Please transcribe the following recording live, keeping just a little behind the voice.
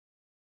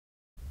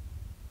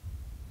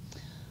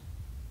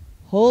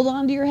hold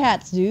on to your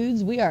hats,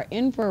 dudes. We are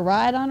in for a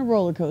ride on a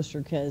roller coaster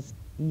because,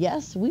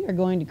 yes, we are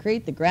going to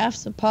create the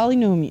graphs of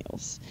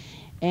polynomials.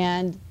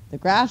 And the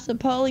graphs of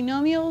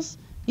polynomials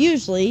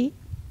usually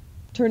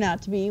turn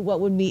out to be what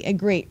would be a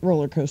great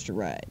roller coaster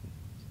ride.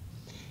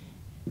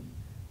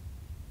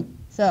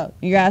 So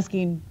you're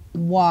asking,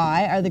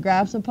 why are the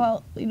graphs of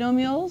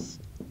polynomials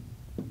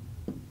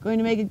going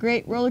to make a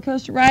great roller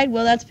coaster ride?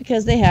 Well, that's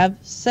because they have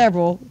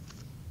several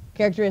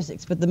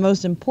characteristics, but the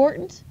most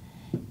important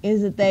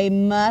is that they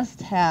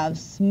must have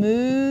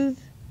smooth,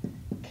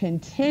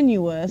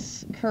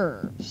 continuous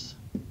curves.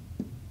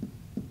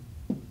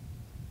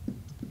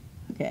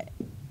 Okay.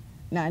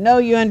 Now, I know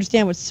you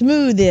understand what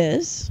smooth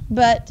is,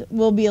 but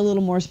we'll be a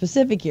little more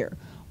specific here.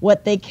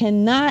 What they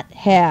cannot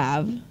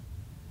have,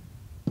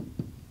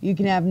 you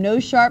can have no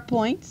sharp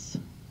points,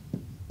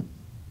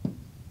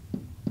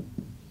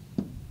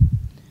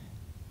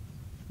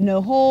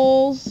 no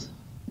holes,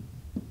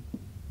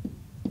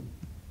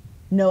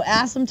 no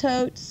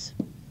asymptotes.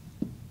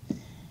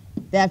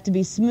 They have to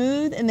be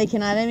smooth, and they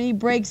cannot have any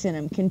breaks in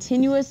them.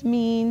 Continuous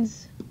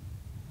means,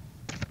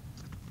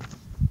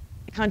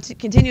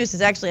 continuous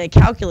is actually a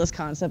calculus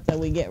concept that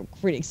we get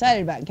pretty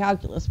excited about in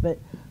calculus, but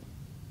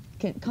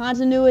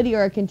continuity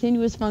or a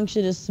continuous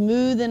function is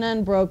smooth and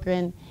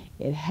unbroken.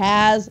 It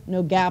has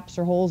no gaps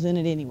or holes in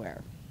it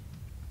anywhere.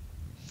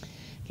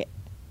 Okay.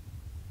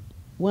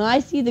 When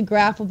I see the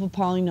graph of a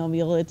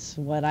polynomial, it's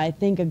what I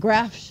think a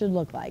graph should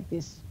look like,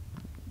 this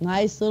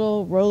nice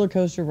little roller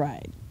coaster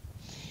ride.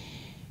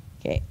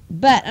 Okay,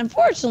 but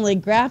unfortunately,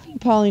 graphing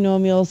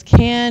polynomials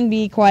can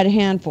be quite a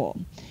handful.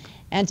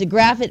 And to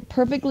graph it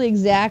perfectly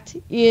exact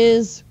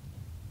is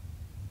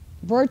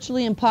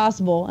virtually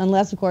impossible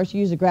unless, of course,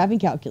 you use a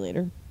graphing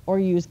calculator or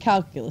use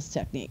calculus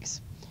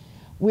techniques.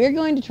 We're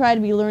going to try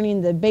to be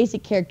learning the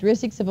basic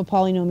characteristics of a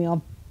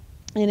polynomial,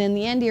 and in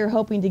the end, you're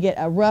hoping to get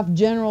a rough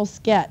general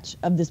sketch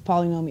of this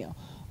polynomial.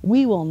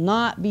 We will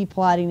not be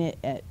plotting it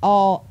at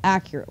all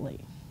accurately.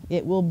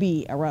 It will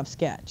be a rough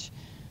sketch.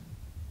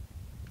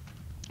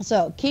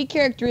 So, key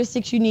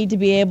characteristics you need to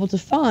be able to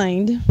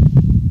find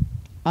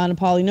on a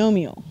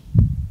polynomial.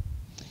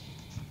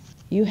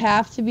 You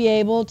have to be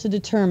able to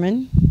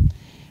determine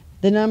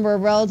the number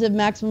of relative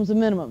maximums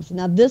and minimums.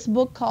 Now, this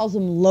book calls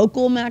them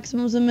local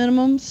maximums and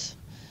minimums.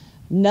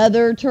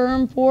 Another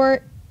term for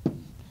it,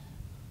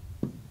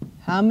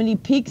 how many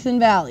peaks and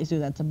valleys. Ooh,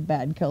 that's a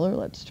bad color.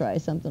 Let's try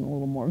something a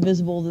little more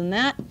visible than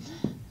that.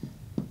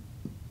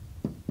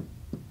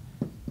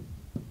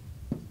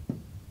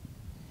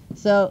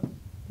 So,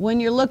 when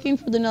you're looking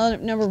for the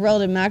number of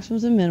relative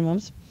maximums and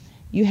minimums,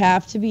 you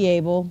have to be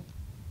able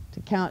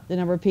to count the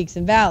number of peaks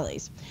and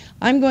valleys.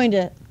 I'm going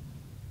to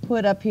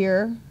put up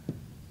here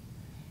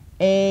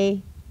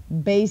a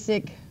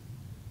basic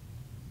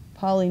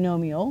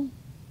polynomial.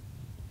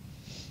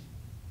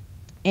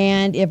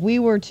 And if we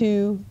were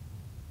to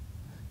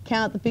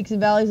count the peaks and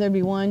valleys, there'd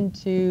be 1,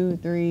 2,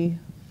 3,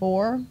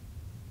 4.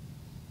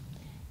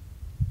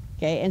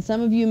 Okay, and some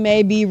of you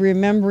may be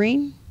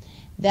remembering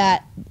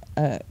that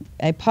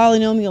a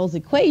polynomial's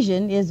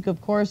equation is, of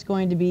course,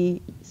 going to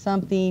be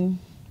something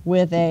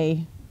with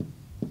a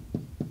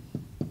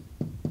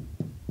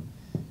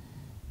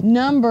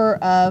number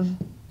of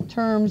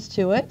terms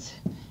to it.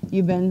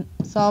 You've been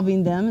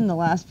solving them in the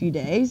last few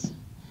days.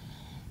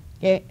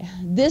 Okay,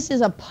 this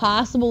is a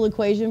possible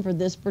equation for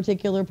this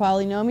particular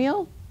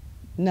polynomial.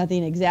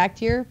 Nothing exact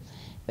here,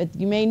 but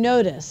you may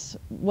notice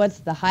what's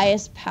the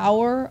highest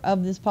power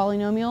of this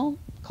polynomial,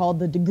 called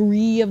the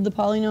degree of the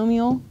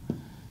polynomial.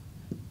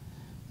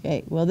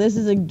 Okay, well, this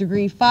is a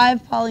degree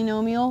 5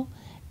 polynomial,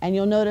 and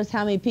you'll notice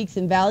how many peaks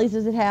and valleys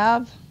does it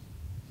have?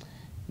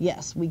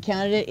 Yes, we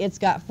counted it. It's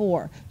got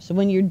 4. So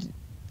when you're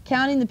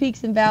counting the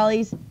peaks and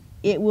valleys,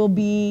 it will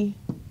be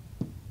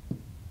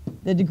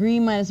the degree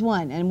minus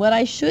 1. And what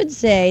I should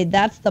say,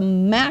 that's the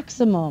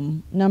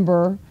maximum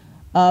number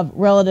of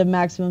relative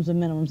maximums and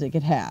minimums it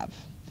could have.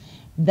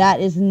 That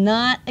is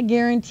not a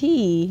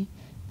guarantee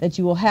that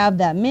you will have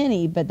that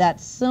many, but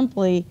that's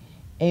simply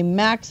a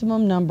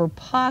maximum number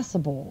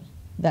possible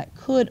that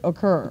could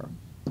occur.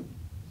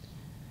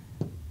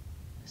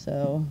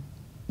 So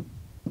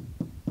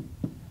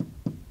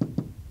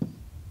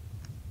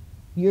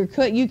you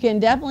can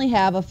definitely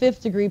have a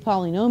 5th degree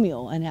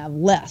polynomial and have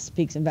less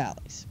peaks and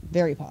valleys.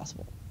 Very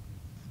possible.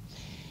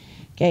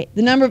 Okay,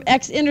 the number of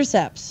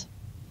x-intercepts.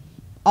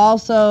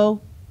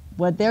 Also,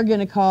 what they're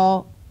going to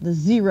call the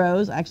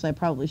zeros. Actually, I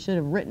probably should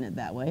have written it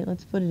that way.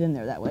 Let's put it in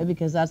there that way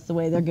because that's the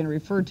way they're going to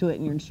refer to it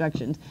in your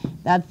instructions.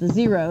 That's the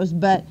zeros,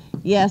 but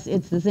yes,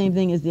 it's the same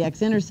thing as the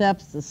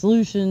x-intercepts, the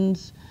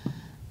solutions,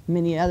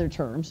 many other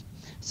terms.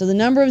 So the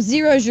number of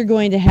zeros you're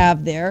going to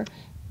have there,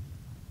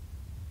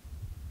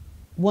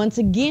 once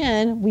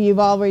again, we've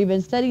already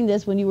been studying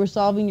this when you were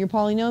solving your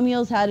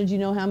polynomials. How did you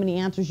know how many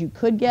answers you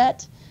could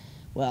get?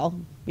 Well,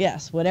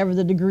 yes, whatever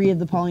the degree of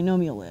the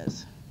polynomial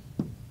is.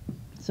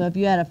 So if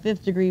you had a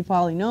 5th degree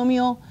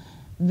polynomial,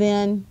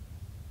 then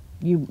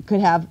you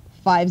could have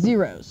 5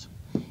 zeros.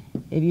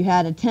 If you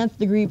had a 10th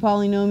degree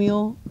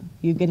polynomial,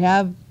 you could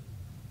have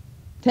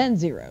 10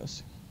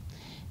 zeros.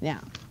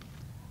 Now,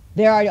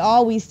 There are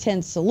always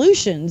 10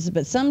 solutions,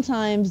 but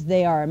sometimes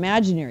they are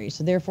imaginary,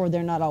 so therefore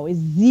they're not always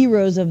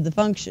zeros of the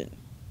function.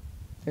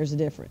 There's a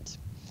difference.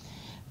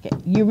 Okay.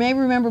 You may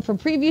remember from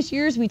previous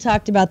years we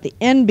talked about the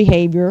end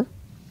behavior.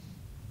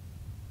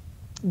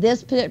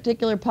 This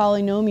particular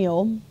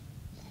polynomial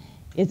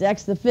is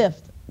x to the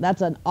fifth.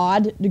 That's an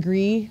odd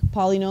degree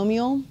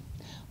polynomial.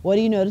 What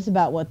do you notice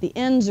about what the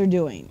ends are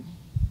doing?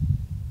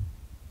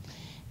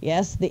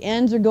 Yes, the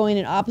ends are going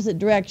in opposite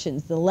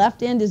directions. The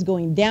left end is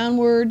going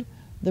downward.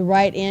 The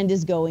right end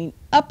is going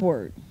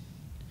upward.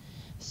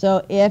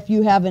 So if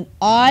you have an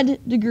odd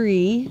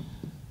degree,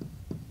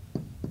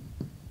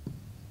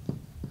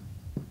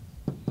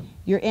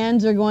 your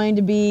ends are going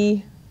to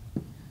be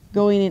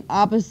going in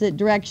opposite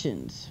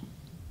directions.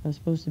 I was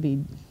supposed to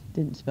be,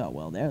 didn't spell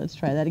well there. Let's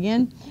try that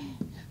again.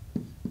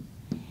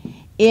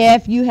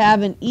 If you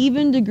have an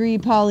even degree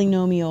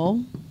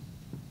polynomial,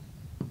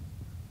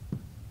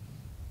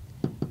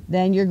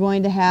 then you're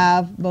going to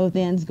have both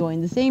ends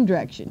going the same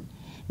direction.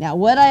 Now,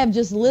 what I have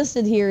just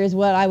listed here is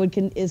what I would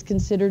is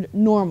considered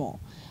normal.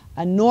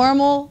 A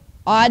normal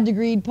odd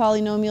degree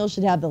polynomial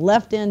should have the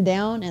left end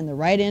down and the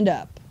right end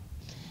up.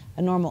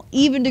 A normal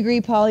even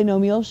degree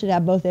polynomial should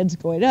have both ends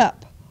going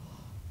up.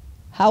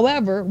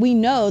 However, we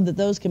know that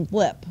those can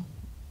flip.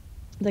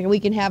 Like we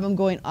can have them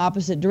going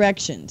opposite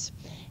directions.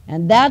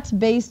 And that's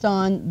based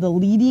on the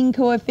leading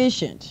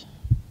coefficient.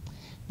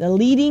 The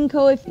leading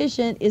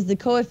coefficient is the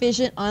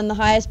coefficient on the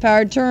highest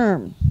powered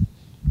term.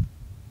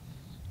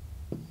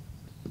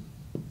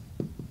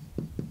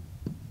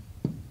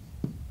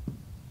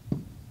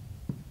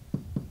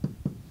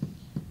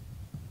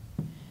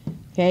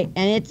 Okay,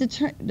 and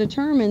it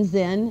determines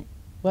then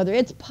whether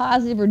it's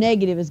positive or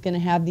negative is going to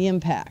have the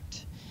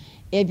impact.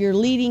 If your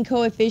leading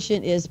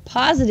coefficient is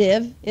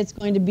positive, it's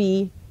going to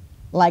be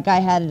like I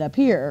had it up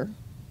here.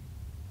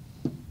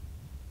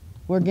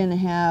 We're going to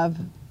have,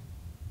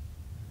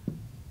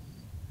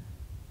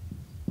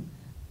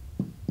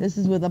 this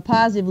is with a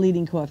positive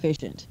leading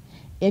coefficient.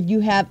 If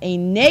you have a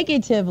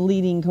negative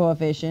leading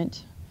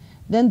coefficient,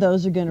 then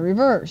those are going to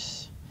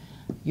reverse.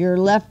 Your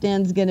left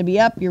end's going to be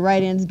up, your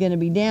right end's going to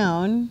be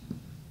down,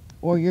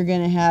 or you're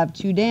going to have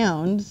two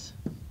downs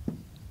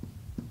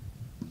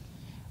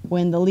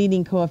when the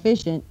leading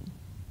coefficient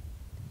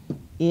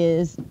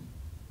is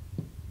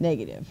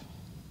negative.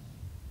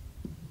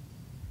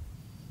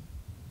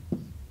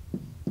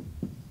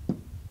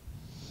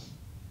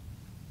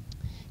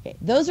 Okay,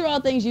 those are all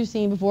things you've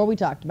seen before. We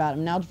talked about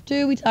them. Now,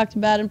 two, we talked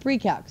about in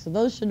pre-calc, so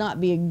those should not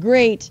be a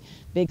great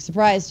big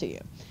surprise to you.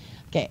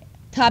 Okay,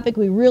 topic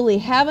we really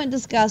haven't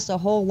discussed a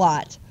whole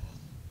lot,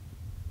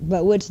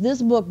 but which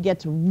this book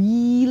gets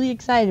really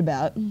excited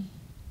about,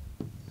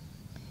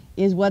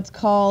 is what's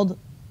called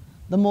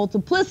the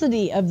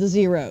multiplicity of the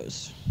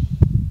zeros.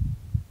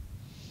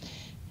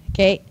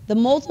 Okay, the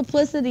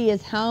multiplicity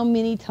is how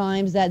many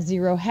times that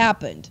zero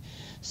happened.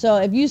 So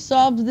if you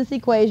solved this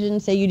equation,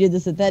 say you did the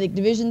synthetic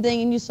division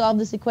thing and you solved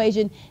this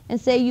equation, and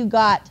say you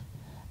got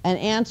an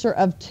answer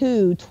of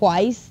 2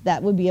 twice,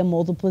 that would be a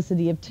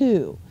multiplicity of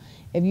 2.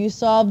 If you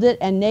solved it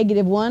and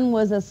 -1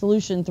 was a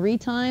solution 3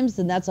 times,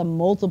 then that's a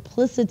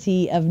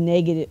multiplicity of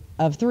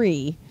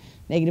 3.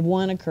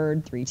 -1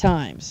 occurred 3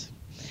 times.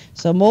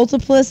 So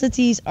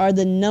multiplicities are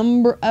the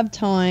number of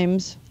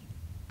times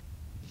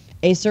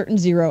a certain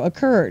zero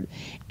occurred.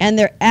 And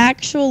they're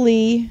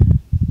actually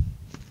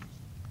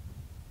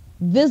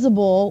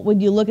visible when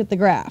you look at the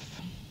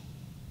graph.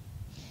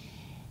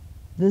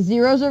 The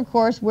zeros are, of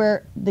course,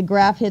 where the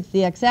graph hits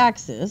the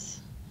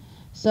x-axis.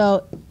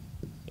 So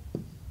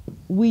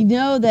we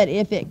know that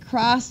if it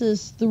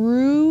crosses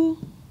through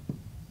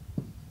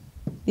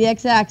the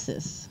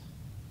x-axis,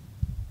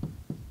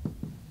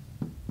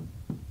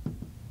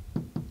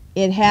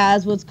 it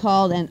has what's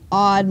called an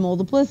odd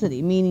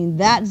multiplicity, meaning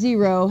that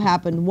zero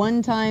happened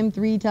 1 time,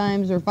 3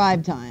 times, or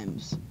 5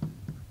 times.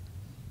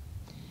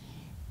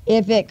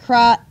 If it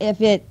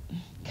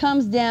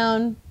comes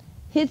down,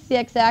 hits the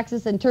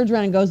x-axis, and turns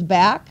around and goes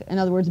back, in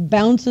other words,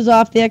 bounces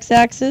off the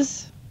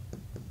x-axis,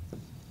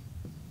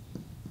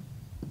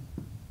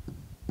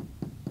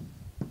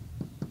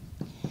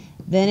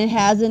 then it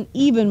has an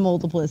even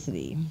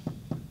multiplicity.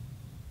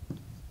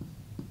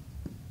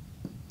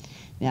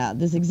 Now,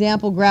 this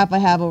example graph I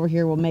have over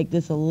here will make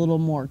this a little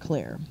more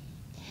clear.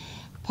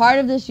 Part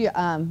of this, you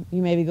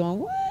may be going,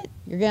 what?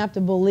 You're going to have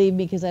to believe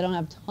me because I don't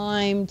have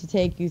time to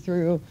take you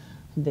through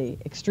the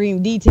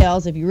extreme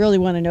details. If you really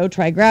want to know,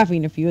 try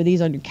graphing a few of these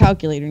on your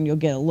calculator and you'll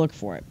get a look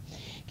for it.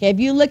 Okay,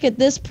 if you look at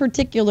this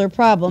particular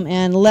problem,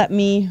 and let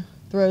me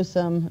throw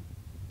some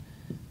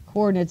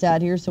coordinates out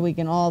here so we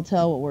can all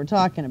tell what we're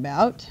talking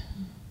about.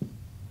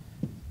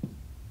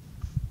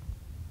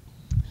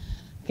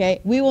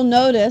 Okay, we will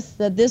notice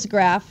that this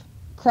graph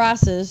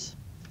crosses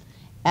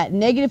at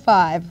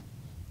 -5,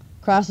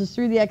 crosses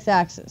through the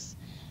x-axis.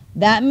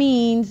 That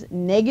means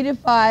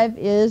 -5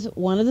 is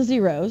one of the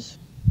zeros,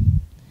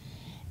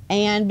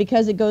 and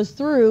because it goes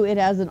through, it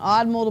has an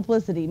odd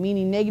multiplicity,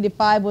 meaning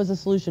 -5 was a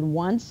solution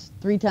once,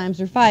 3 times,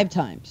 or 5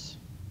 times.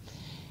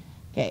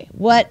 Okay,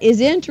 what is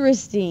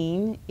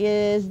interesting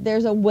is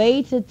there's a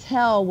way to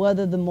tell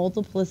whether the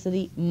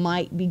multiplicity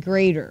might be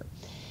greater.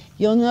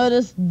 You'll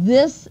notice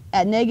this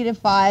at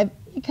 -5,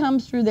 it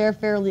comes through there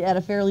at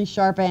a fairly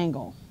sharp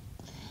angle.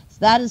 So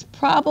that is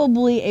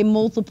probably a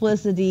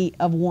multiplicity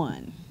of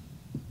 1.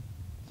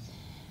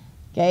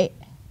 Okay,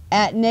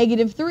 at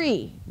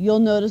 -3, you'll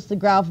notice the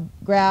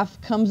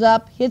graph comes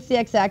up, hits the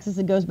x-axis,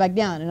 and goes back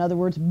down. In other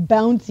words,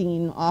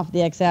 bouncing off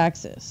the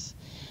x-axis.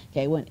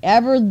 Okay,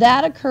 whenever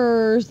that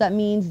occurs, that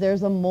means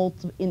there's an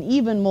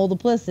even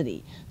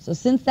multiplicity. So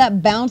since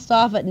that bounced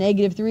off at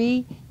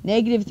 -3,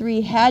 -3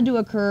 had to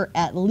occur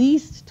at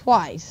least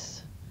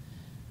twice.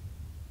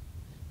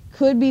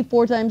 Could be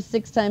 4 times,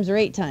 6 times, or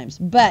 8 times.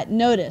 But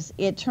notice,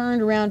 it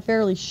turned around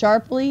fairly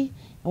sharply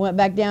and went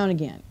back down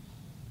again.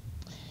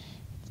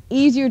 It's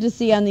easier to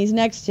see on these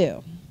next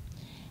two.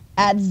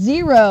 At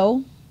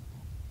 0,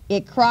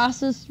 it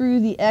crosses through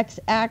the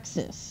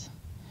x-axis.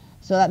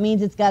 So that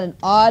means it's got an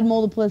odd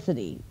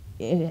multiplicity.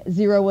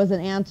 0 was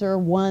an answer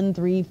 1,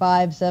 3,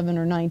 5, 7,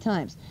 or 9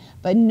 times.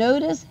 But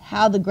notice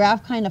how the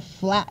graph kind of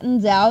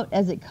flattens out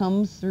as it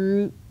comes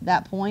through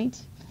that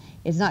point.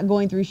 It's not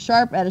going through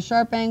at a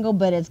sharp angle,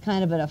 but it's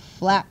kind of at a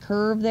flat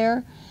curve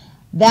there.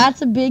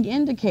 That's a big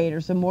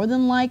indicator. So more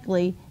than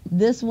likely,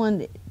 this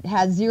one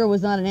had 0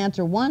 was not an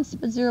answer once,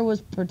 but 0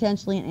 was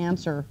potentially an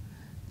answer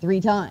 3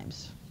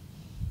 times.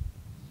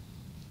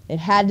 It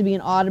had to be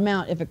an odd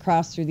amount if it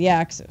crossed through the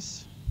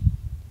axis.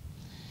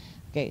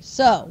 Okay,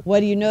 so what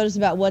do you notice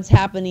about what's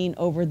happening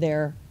over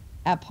there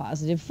at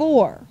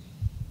 +4?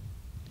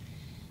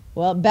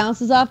 Well, it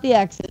bounces off the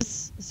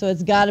axis, so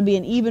it's got to be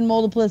an even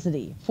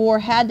multiplicity. 4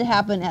 had to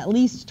happen at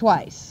least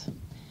twice.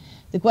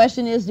 The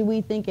question is, do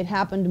we think it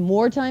happened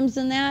more times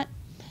than that?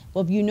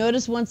 Well, if you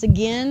notice once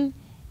again,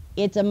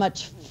 it's a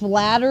much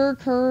flatter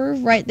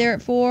curve right there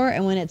at 4,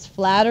 and when it's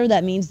flatter,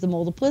 that means the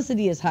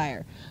multiplicity is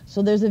higher.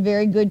 So there's a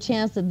very good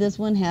chance that this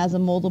one has a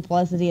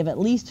multiplicity of at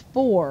least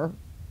 4,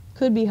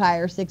 could be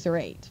higher, 6 or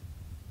 8.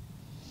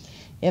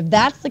 If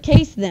that's the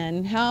case,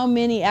 then how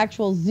many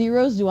actual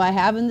zeros do I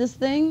have in this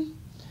thing?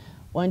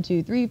 1,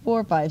 2, 3,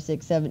 4, 5,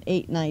 6, 7,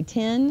 8, 9,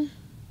 10.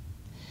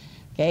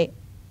 Okay,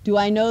 do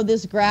I know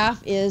this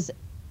graph is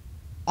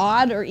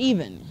odd or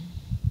even?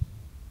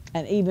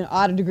 An even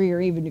odd degree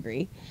or even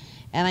degree.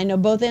 And I know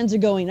both ends are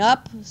going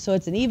up, so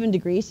it's an even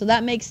degree, so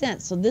that makes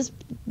sense. So this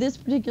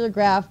particular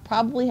graph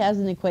probably has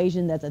an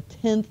equation that's a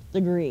 10th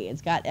degree.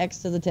 It's got x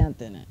to the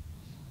 10th in it.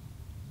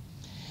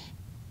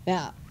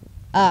 Now,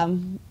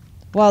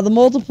 while the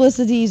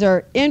multiplicities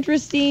are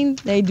interesting,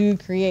 they do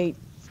create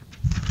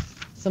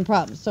some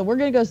problems. So we're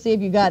going to go see if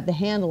you got the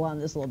handle on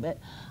this a little bit.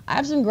 I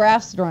have some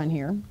graphs drawn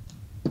here,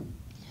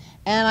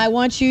 and I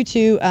want you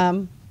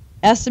to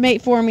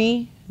estimate for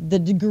me the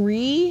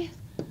degree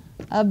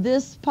of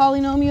this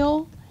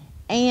polynomial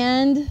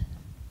and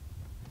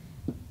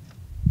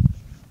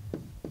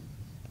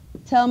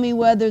tell me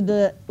whether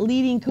the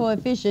leading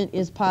coefficient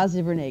is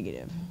positive or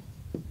negative.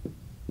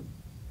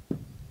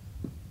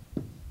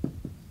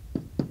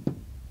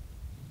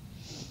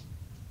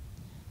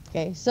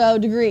 Okay, so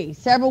degree,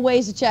 several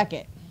ways to check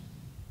it.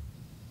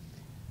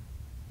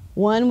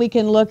 One, we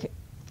can look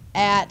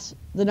at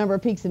the number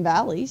of peaks and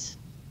valleys.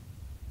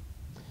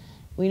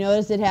 We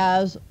notice it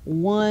has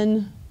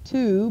 1,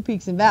 2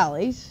 peaks and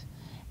valleys.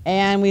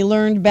 And we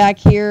learned back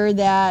here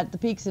that the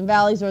peaks and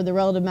valleys are the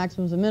relative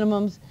maximums and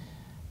minimums.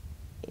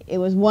 It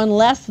was 1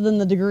 less than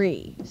the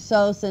degree.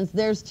 So since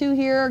there's 2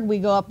 here, we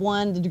go up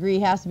 1. The degree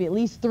has to be at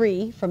least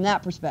 3 from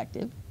that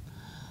perspective.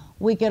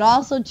 We could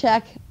also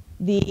check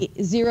the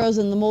zeros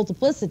and the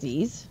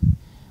multiplicities.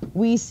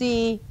 We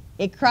see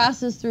it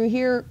crosses through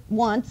here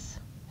once.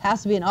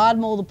 Has to be an odd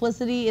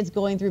multiplicity. It's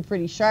going through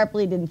pretty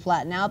sharply. It didn't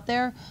flatten out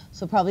there,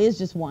 so it probably is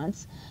just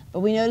once. But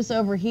we notice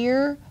over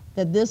here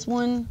that this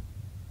one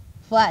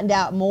flattened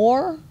out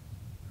more.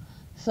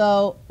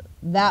 So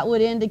that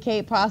would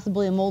indicate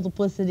possibly a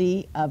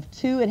multiplicity of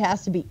 2. It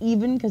has to be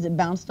even because it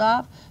bounced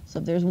off. So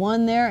if there's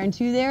 1 there and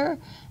 2 there,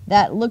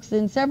 that looks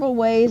in several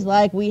ways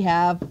like we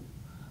have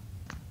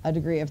a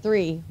degree of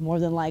 3, more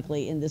than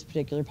likely, in this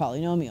particular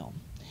polynomial.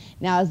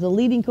 Now, is the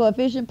leading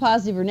coefficient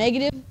positive or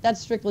negative? That's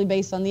strictly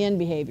based on the end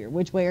behavior.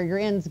 Which way are your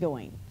ends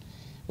going?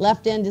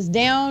 Left end is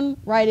down,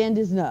 right end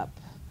is up.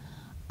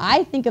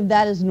 I think of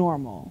that as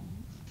normal.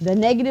 The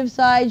negative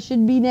side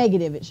should be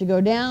negative. It should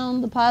go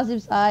down. The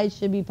positive side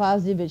should be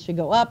positive. It should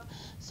go up.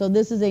 So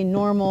this is a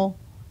normal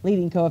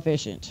leading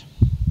coefficient.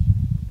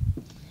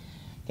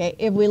 Okay,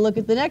 if we look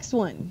at the next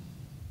one,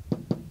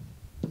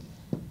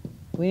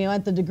 we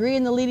want the degree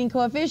and the leading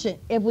coefficient.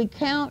 If we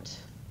count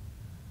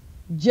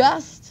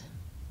just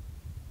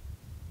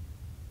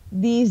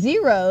the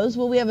zeros,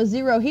 well, we have a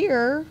 0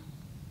 here,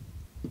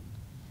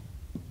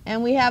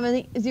 and we have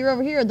a 0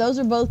 over here. Those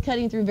are both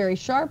cutting through very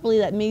sharply.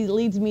 That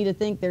leads me to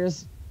think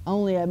there's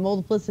only a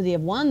multiplicity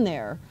of 1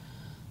 there.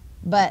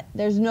 But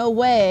there's no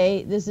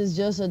way this is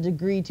just a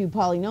degree 2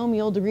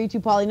 polynomial. Degree 2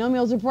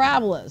 polynomials are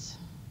parabolas.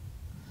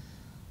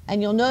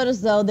 And you'll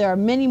notice, though, there are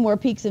many more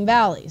peaks and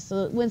valleys.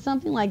 So when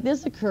something like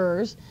this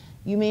occurs,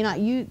 you may not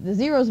use, the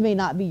zeros may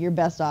not be your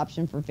best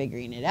option for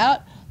figuring it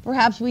out.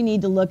 Perhaps we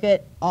need to look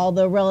at all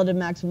the relative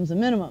maximums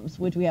and minimums,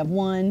 which we have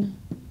 1,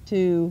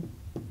 2,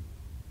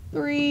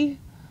 3,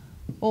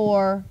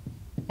 4,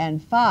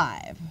 and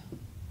 5.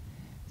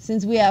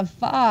 Since we have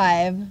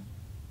 5,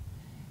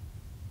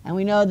 and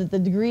we know that the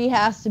degree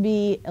has to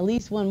be at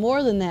least one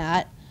more than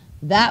that,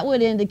 that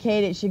would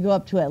indicate it should go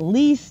up to at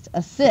least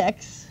a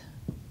 6,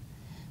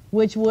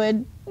 which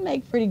would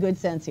make pretty good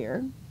sense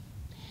here.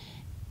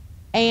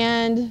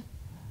 And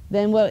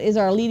then what is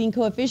our leading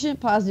coefficient,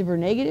 positive or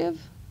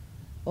negative?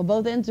 Well,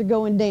 both ends are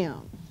going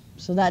down.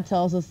 So that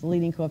tells us the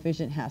leading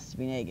coefficient has to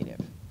be negative.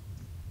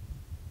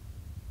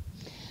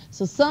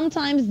 So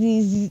sometimes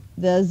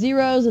the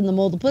zeros and the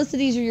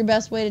multiplicities are your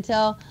best way to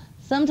tell.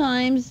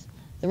 Sometimes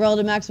the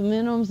relative maximum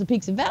minimums, the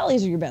peaks and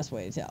valleys are your best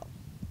way to tell.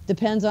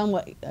 Depends on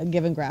what a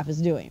given graph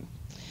is doing.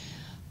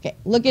 Okay,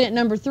 looking at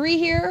number 3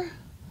 here.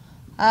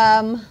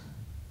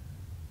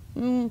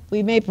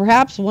 We may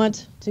perhaps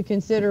want to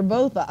consider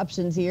both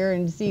options here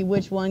and see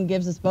which one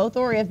gives us both,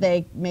 or if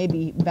they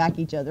maybe back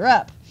each other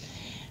up.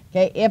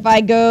 Okay, if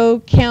I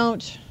go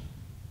count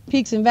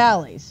peaks and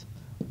valleys,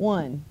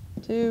 1,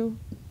 2,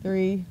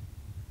 3,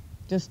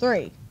 just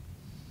 3.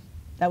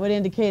 That would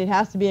indicate it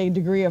has to be a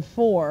degree of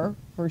 4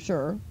 for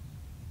sure.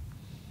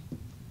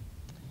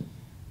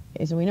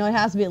 Okay, so we know it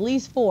has to be at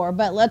least 4,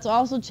 but let's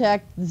also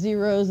check the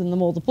zeros and the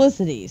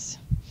multiplicities.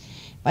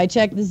 If I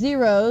check the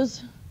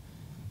zeros,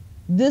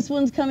 this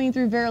one's coming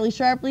through fairly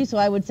sharply, so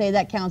I would say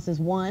that counts as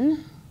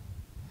 1.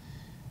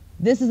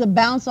 This is a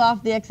bounce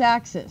off the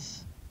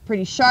x-axis.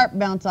 Pretty sharp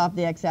bounce off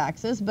the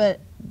x-axis, but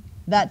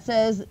that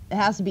says it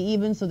has to be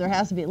even, so there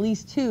has to be at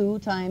least 2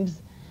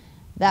 times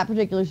that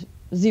particular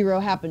 0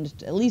 happened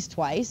at least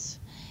twice.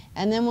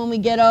 And then when we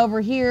get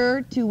over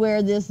here to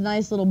where this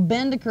nice little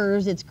bend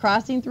occurs, it's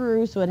crossing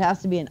through, so it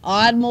has to be an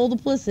odd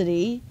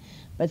multiplicity.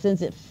 But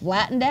since it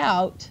flattened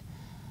out,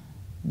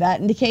 that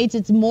indicates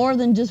it's more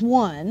than just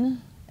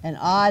 1. And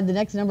odd, the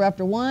next number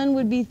after 1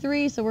 would be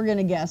 3, so we're going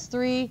to guess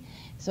 3.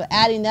 So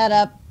adding that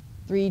up,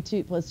 3,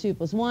 2 plus 2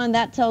 plus 1,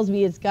 that tells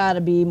me it's got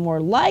to be more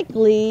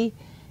likely,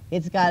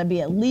 it's got to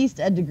be at least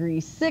a degree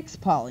 6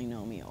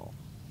 polynomial.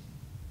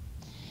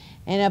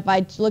 And if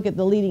I look at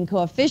the leading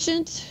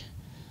coefficient,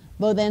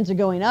 both ends are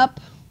going up,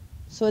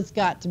 so it's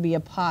got to be a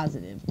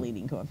positive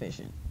leading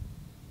coefficient.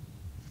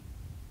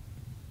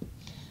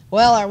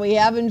 Well, are we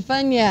having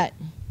fun yet?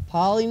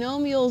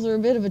 Polynomials are a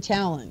bit of a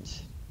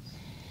challenge.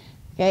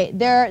 Okay,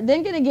 they're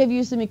then going to give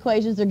you some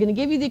equations. They're going to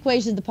give you the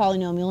equation of the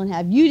polynomial and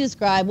have you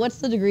describe what's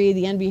the degree,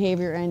 the end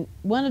behavior, and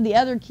one of the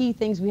other key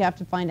things we have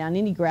to find out in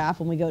any graph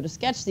when we go to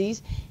sketch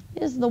these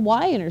is the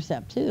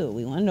y-intercept too.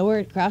 We want to know where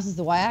it crosses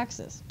the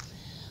y-axis.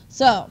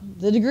 So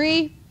the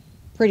degree,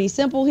 pretty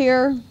simple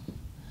here.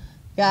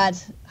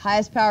 Got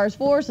highest power is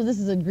 4, so this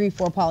is a degree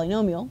 4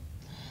 polynomial.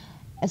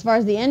 As far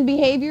as the end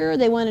behavior,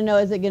 they want to know,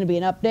 is it going to be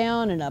an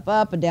up-down, an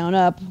up-up, a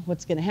down-up?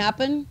 What's going to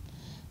happen?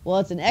 Well,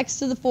 it's an x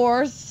to the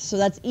 4th, so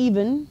that's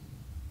even,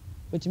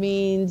 which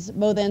means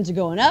both ends are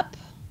going up.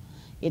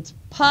 It's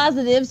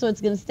positive, so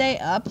it's going to stay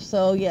up.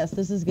 So yes,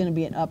 this is going to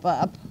be an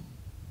up-up.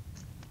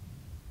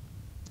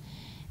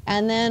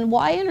 And then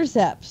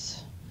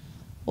y-intercepts.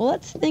 Well,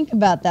 let's think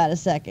about that a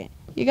second.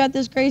 You got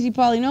this crazy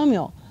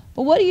polynomial.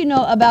 But what do you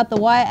know about the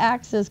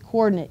y-axis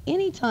coordinate?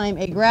 Anytime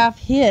a graph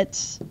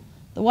hits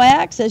the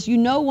y-axis, you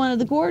know one of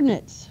the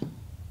coordinates.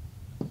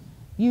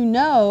 You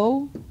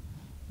know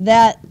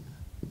that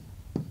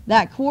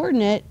that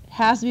coordinate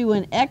has to be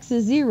when x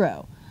is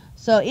 0.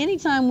 So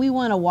anytime we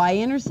want a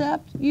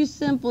y-intercept, you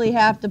simply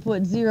have to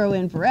put 0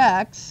 in for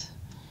x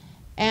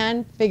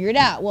and figure it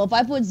out. Well, if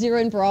I put 0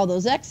 in for all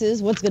those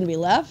x's, what's going to be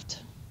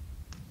left?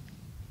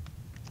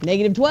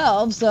 Negative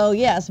 12. So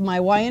yes, my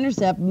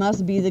y-intercept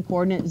must be the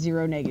coordinate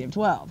 0, negative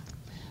 12.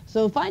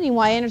 So finding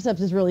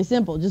y-intercepts is really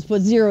simple. Just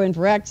put 0 in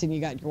for x and you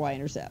got your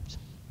y-intercept.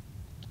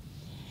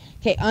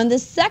 Okay, on the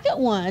second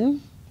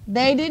one,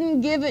 they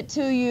didn't give it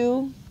to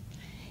you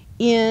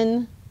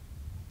in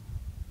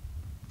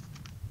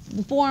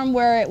the form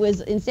where it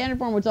was in standard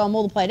form where it's all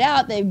multiplied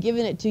out. They've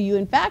given it to you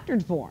in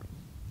factored form.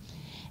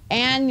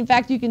 And in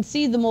fact, you can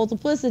see the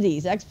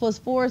multiplicities. X plus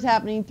 4 is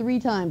happening 3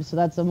 times, so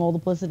that's a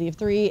multiplicity of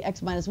 3.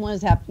 X minus 1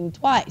 is happening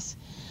twice.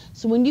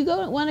 So when you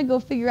want to go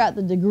figure out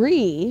the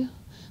degree,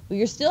 well,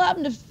 you're still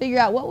having to figure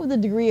out what would the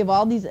degree of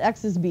all these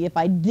x's be if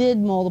I did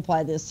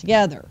multiply this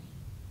together.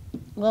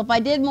 Well, if I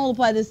did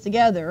multiply this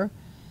together,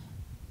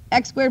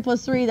 x squared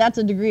plus 3, that's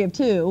a degree of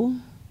 2.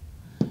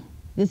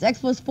 This x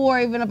plus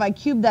 4, even if I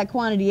cube that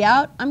quantity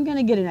out, I'm going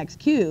to get an x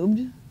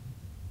cubed.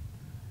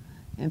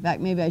 In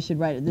fact, maybe I should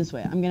write it this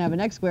way. I'm going to have an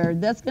x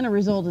squared. That's going to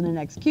result in an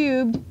x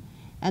cubed.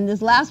 And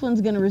this last one's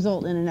going to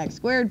result in an x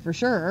squared for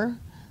sure.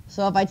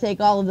 So if I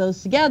take all of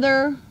those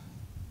together,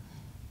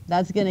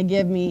 that's going to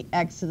give me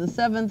x to the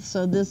 7th.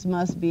 So this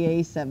must be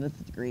a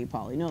 7th degree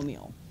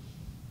polynomial.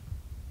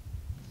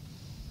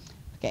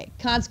 Okay,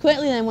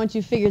 consequently then, once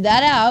you figure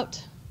that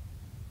out,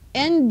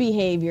 end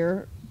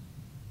behavior,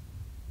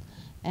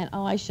 and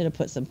oh, I should have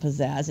put some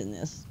pizzazz in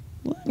this.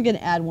 Well, I'm going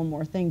to add one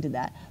more thing to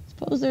that.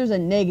 Suppose there's a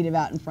negative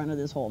out in front of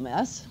this whole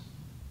mess.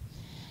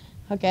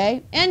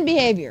 Okay, end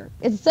behavior.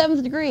 It's the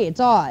 7th degree. It's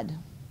odd.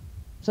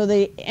 So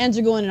the ends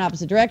are going in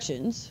opposite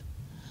directions.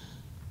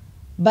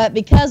 But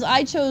because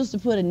I chose to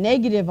put a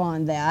negative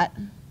on that,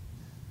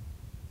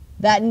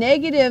 that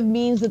negative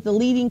means that the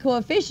leading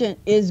coefficient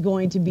is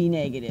going to be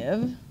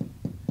negative.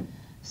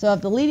 So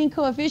if the leading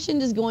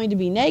coefficient is going to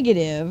be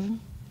negative,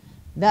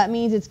 that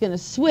means it's going to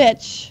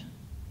switch.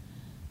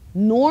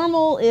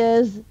 Normal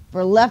is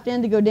for left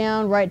end to go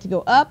down, right to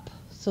go up.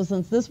 So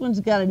since this one's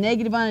got a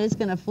negative on it, it's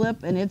going to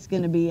flip and it's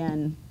going to be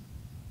an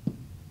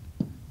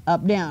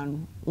up,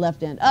 down,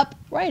 left end up,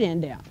 right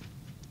end down.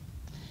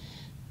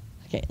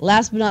 Okay,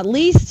 last but not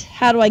least,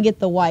 how do I get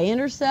the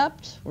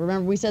y-intercept?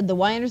 Remember we said the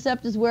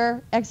y-intercept is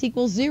where x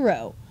equals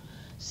 0.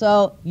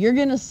 So you're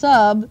going to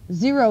sub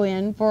 0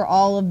 in for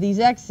all of these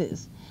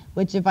x's,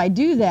 which if I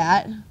do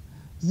that,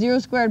 0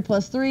 squared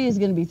plus 3 is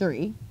going to be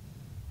 3.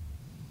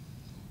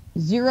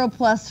 0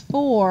 plus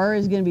 4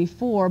 is going to be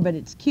 4, but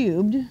it's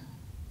cubed.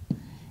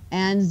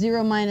 And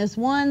 0 minus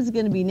 1 is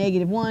going to be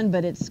negative 1,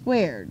 but it's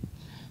squared.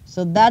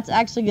 So that's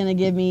actually going to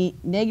give me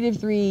negative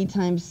 3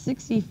 times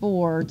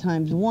 64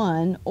 times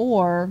 1,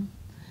 or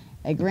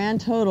a grand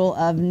total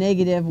of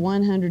negative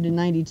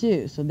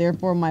 192. So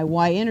therefore my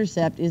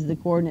y-intercept is the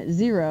coordinate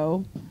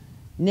 0,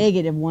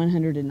 negative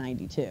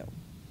 192.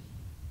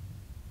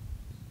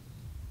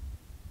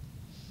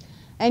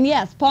 And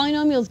yes,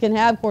 polynomials can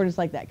have coordinates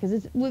like that,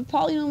 because with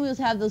polynomials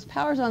have those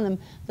powers on them,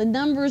 the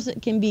numbers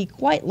can be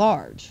quite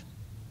large.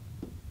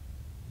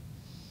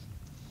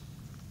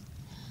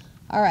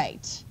 All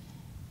right,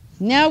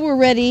 now we're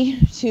ready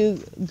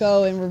to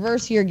go in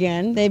reverse here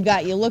again. They've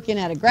got you looking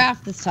at a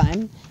graph this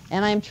time,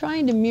 and I'm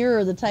trying to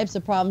mirror the types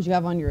of problems you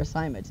have on your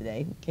assignment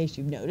today, in case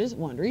you've noticed,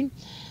 wondering.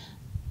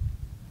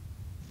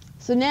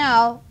 So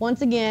now,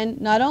 once again,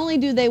 not only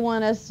do they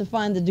want us to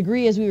find the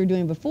degree as we were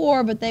doing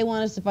before, but they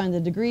want us to find the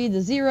degree,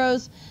 the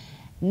zeros,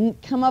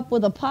 come up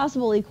with a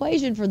possible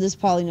equation for this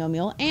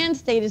polynomial, and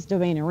state its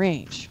domain and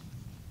range.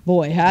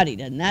 Boy, howdy,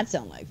 doesn't that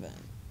sound like fun?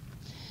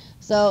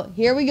 So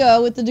here we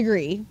go with the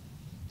degree.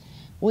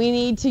 We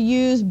need to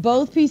use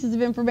both pieces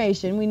of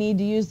information. We need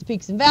to use the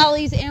peaks and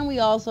valleys, and we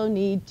also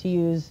need to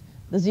use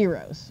the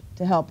zeros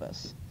to help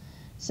us.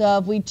 So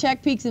if we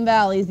check peaks and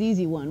valleys,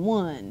 easy one.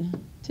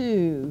 1,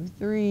 2,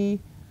 3,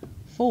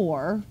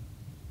 4.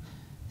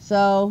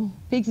 So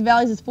peaks and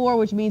valleys is 4,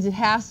 which means it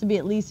has to be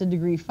at least a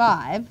degree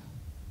 5.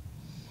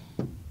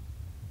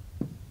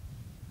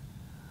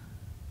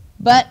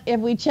 But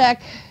if we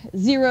check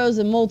zeros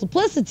and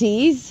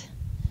multiplicities,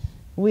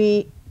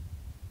 we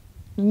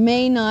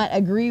may not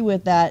agree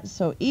with that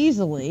so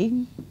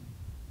easily.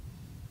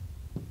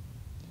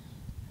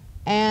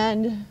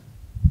 And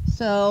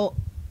so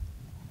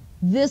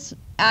this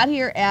out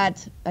here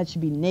at, that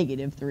should be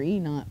negative 3,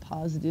 not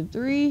positive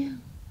 3.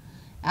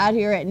 Out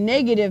here at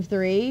negative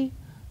 3,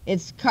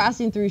 it's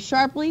crossing through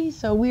sharply,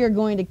 so we are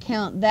going to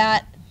count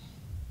that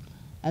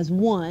as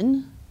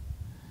 1.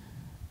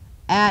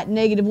 At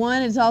negative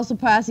 1, it's also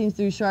passing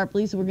through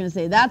sharply, so we're going to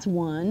say that's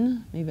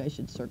 1. Maybe I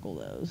should circle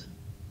those.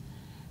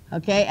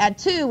 Okay, at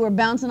 2, we're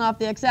bouncing off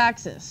the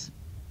x-axis.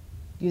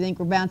 Do you think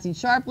we're bouncing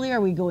sharply, or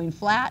are we going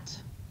flat?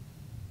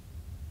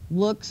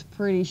 Looks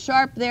pretty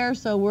sharp there,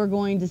 so we're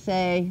going to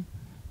say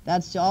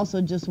that's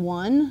also just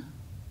 1.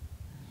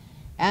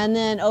 And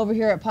then over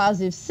here at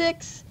positive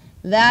 6,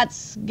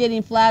 that's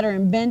getting flatter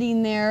and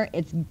bending there.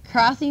 It's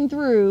crossing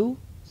through,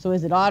 so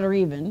is it odd or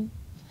even?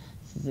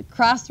 Since it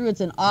crossed through,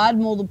 it's an odd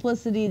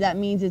multiplicity. That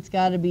means it's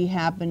got to be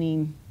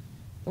happening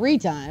 3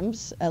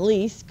 times, at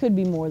least. Could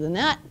be more than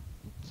that.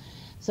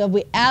 So if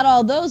we add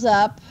all those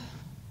up,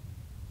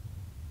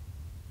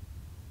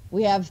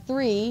 we have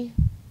 3.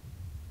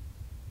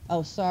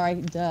 Oh, sorry,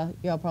 duh,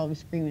 y'all probably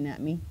screaming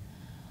at me.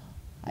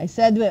 I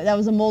said that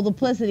was a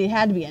multiplicity. It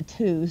had to be a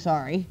 2,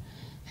 sorry.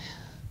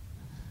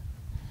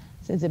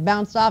 Since it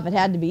bounced off, it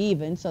had to be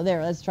even. So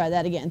there, let's try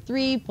that again.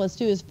 3 plus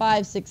 2 is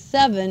 5, 6,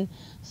 7.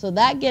 So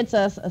that gets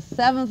us a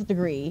 7th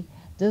degree.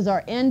 Does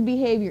our end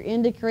behavior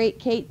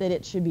indicate that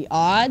it should be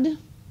odd?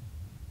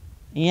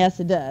 Yes,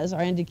 it does.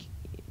 Our end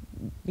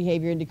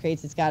behavior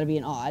indicates it's got to be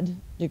an odd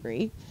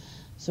degree.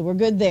 So we're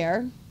good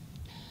there.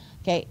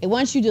 Okay, it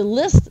wants you to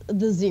list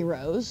the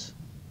zeros,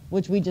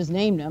 which we just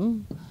named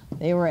them.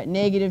 They were at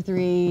negative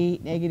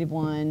 3, negative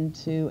 1,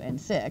 2, and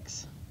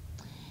 6.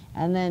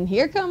 And then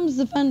here comes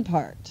the fun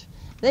part.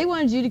 They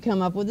wanted you to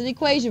come up with an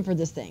equation for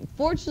this thing.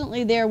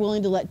 Fortunately, they're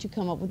willing to let you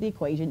come up with the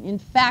equation in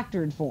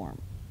factored form.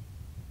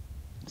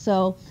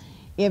 So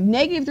if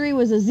negative 3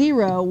 was a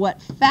 0,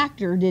 what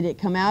factor did it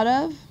come out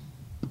of?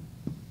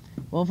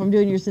 Well, from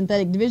doing your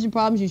synthetic division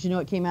problems, you should know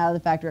it came out of the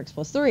factor x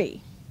plus 3.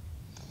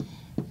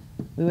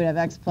 We would have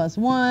x plus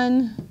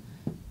 1,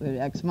 we would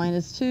have x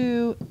minus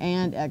 2,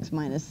 and x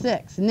minus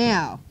 6.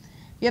 Now,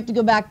 you have to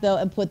go back, though,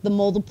 and put the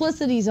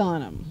multiplicities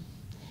on them.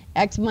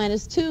 X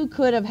minus 2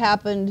 could have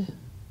happened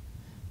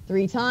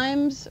 3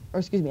 times, or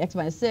excuse me, x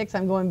minus 6.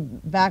 I'm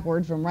going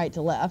backward from right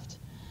to left.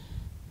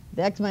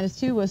 The x minus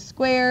 2 was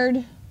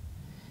squared,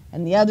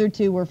 and the other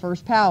 2 were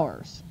first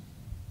powers.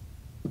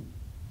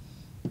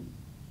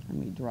 Let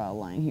me draw a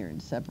line here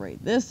and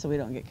separate this so we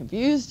don't get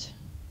confused.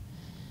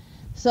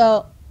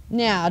 So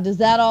now, does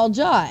that all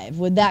jive?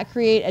 Would that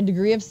create a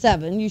degree of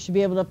 7? You should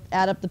be able to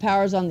add up the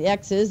powers on the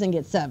x's and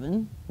get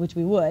 7, which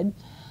we would.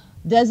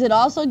 Does it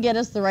also get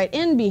us the right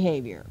end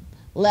behavior?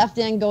 Left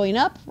end going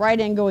up, right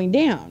end going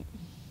down.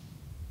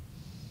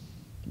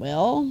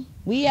 Well,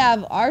 we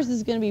have, ours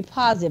is going to be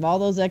positive. All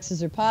those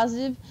x's are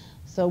positive.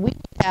 So we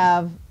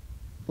have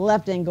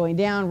left end going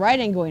down, right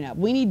end going up.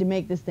 We need to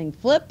make this thing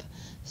flip.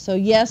 So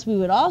yes, we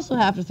would also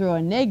have to throw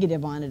a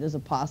negative on it as a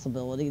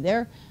possibility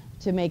there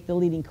to make the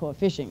leading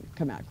coefficient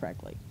come out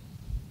correctly.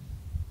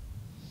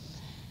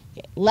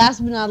 Okay.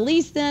 Last but not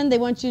least then, they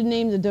want you to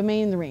name the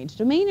domain and the range.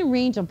 Domain and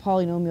range on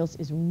polynomials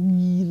is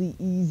really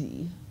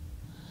easy.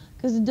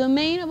 Because the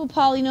domain of a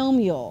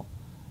polynomial,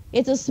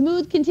 it's a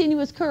smooth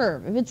continuous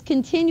curve. If it's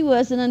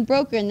continuous and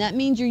unbroken, that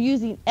means you're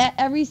using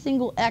every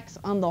single x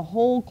on the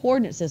whole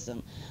coordinate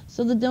system.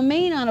 So the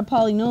domain on a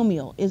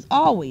polynomial is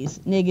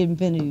always negative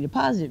infinity to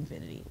positive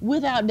infinity,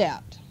 without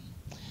doubt.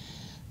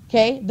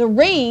 Okay, the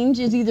range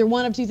is either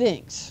one of two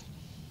things.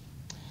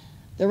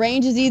 The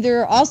range is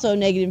either also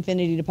negative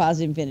infinity to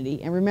positive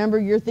infinity. And remember,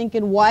 you're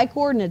thinking y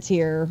coordinates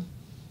here.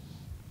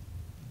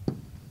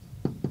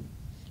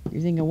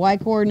 You're thinking y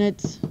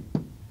coordinates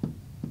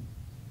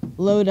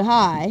low to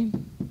high.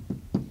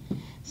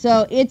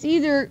 So it's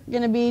either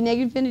going to be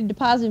negative infinity to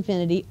positive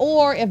infinity,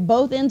 or if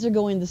both ends are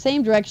going the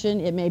same direction,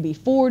 it may be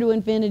 4 to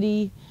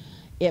infinity.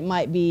 It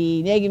might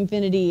be negative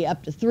infinity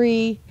up to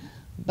 3.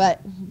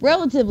 But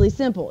relatively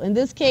simple. In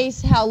this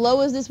case, how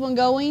low is this one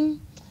going?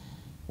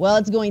 Well,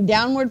 it's going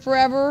downward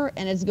forever,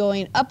 and it's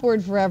going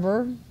upward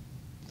forever.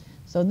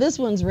 So this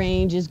one's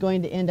range is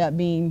going to end up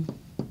being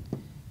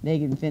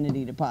negative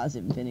infinity to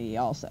positive infinity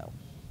also.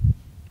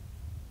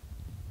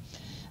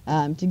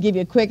 To give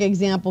you a quick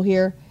example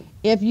here,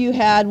 if you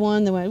had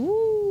one that went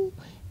woo,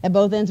 and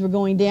both ends were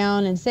going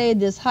down, and say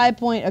this high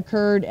point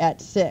occurred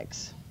at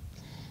 6.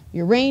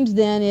 Your range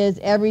then is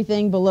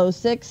everything below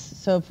 6.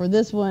 So for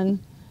this one,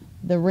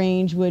 the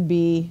range would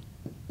be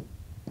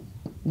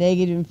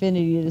negative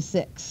infinity to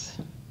 6.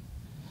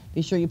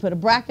 Be sure you put a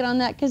bracket on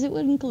that because it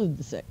would include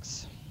the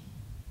 6.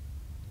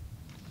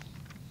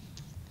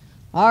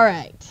 All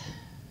right.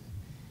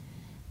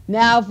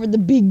 Now for the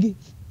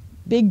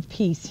big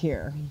piece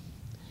here.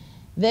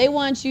 They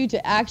want you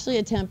to actually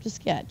attempt to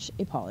sketch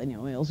a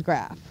polynomials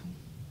graph.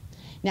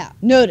 Now,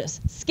 notice,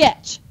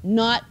 sketch,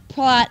 not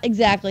plot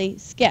exactly,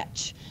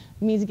 sketch.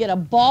 It means get a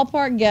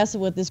ballpark guess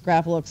of what this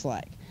graph looks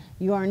like.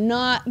 You are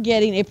not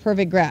getting a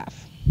perfect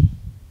graph.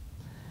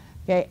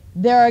 Okay,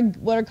 there are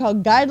what are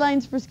called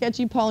guidelines for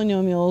sketching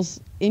polynomials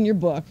in your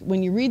book.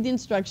 When you read the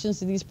instructions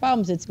to these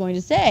problems, it's going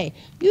to say,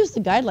 use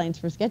the guidelines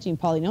for sketching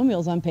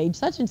polynomials on page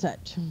such and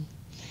such.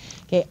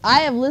 Okay,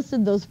 I have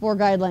listed those 4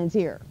 guidelines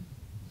here.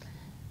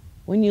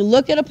 When you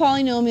look at a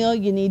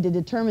polynomial, you need to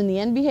determine the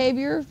end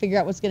behavior, figure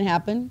out what's going to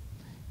happen.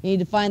 You need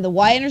to find the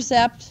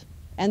y-intercept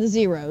and the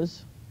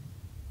zeros.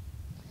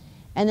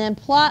 And then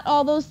plot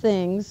all those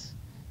things.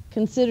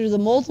 Consider the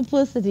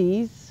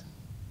multiplicities,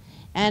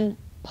 and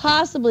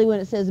possibly when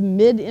it says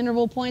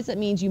mid-interval points, that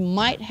means you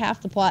might have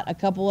to plot a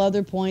couple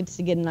other points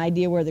to get an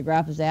idea where the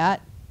graph is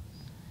at.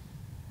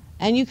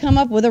 And you come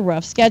up with a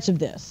rough sketch of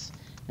this.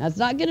 Now, it's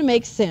not going to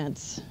make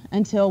sense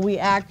until we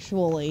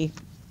actually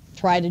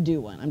try to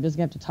do one. I'm just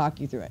going to have to talk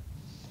you through it.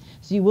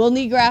 So you will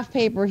need graph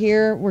paper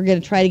here. We're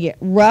going to try to get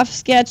rough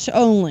sketch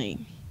only.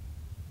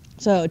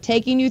 So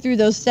taking you through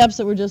those steps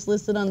that were just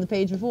listed on the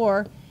page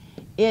before,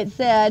 it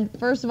said,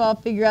 first of all,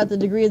 figure out the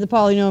degree of the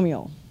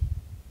polynomial.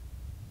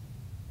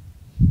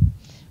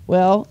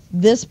 Well,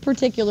 this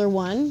particular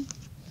one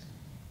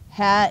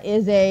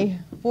is a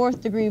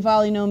 4th degree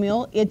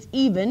polynomial. It's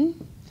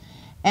even.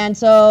 And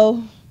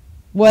so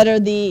what's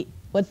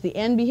the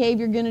end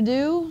behavior going to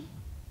do?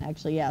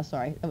 Actually, yeah,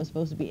 sorry, that was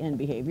supposed to be end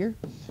behavior.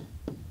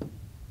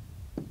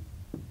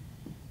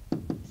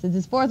 Since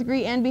it's 4th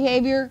degree end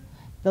behavior,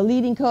 the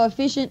leading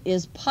coefficient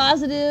is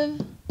positive.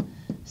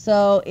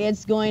 So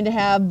it's going to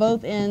have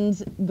both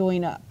ends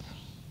going up.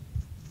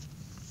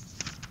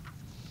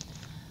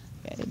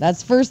 Okay,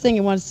 that's the first thing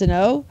it wants to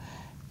know.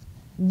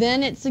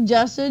 Then it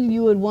suggested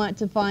you would want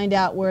to find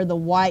out where the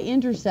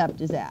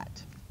y-intercept is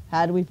at.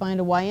 How do we find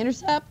a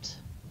y-intercept?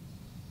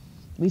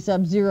 We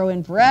sub 0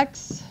 in for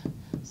x.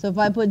 So if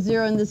I put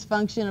 0 in this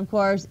function, of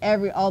course,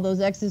 all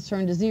those x's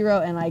turn to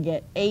 0, and I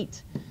get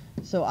 8.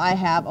 So I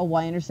have a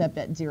y-intercept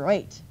at 0,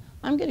 8.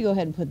 I'm going to go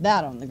ahead and put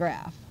that on the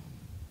graph.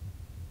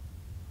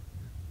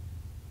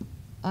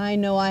 I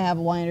know I have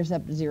a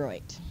y-intercept of 0,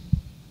 8.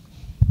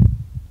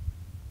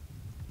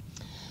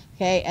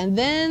 Okay, and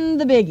then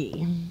the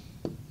biggie.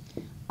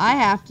 I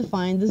have to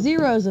find the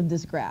zeros of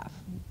this graph.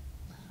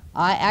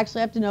 I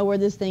actually have to know where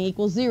this thing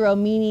equals 0,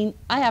 meaning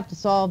I have to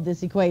solve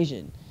this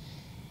equation.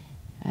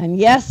 And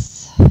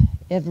yes,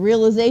 if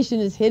realization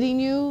is hitting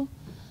you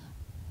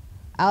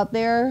out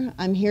there,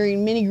 I'm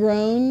hearing many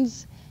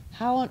groans.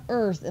 How on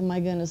earth am I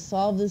going to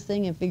solve this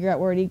thing and figure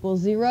out where it equals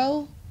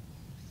 0?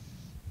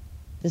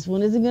 This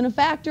one isn't going to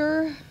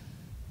factor.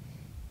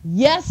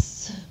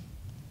 Yes,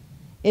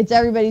 it's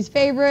everybody's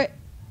favorite.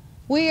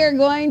 We are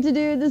going to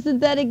do the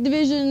synthetic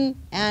division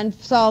and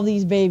solve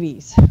these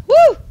babies.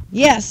 Woo!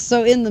 Yes,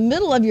 so in the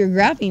middle of your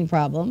graphing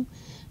problem,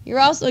 you're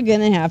also going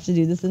to have to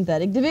do the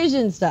synthetic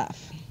division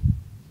stuff.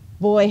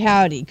 Boy,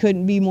 howdy,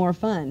 couldn't be more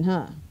fun,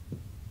 huh?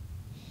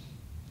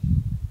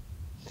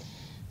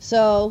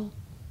 So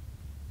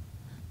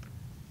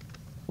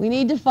we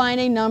need to find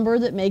a number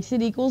that makes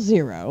it equal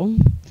 0.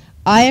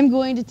 I am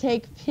going to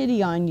take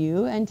pity on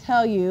you and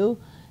tell you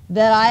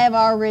that I have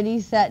already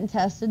set and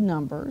tested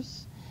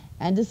numbers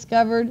and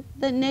discovered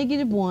that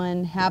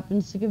 -1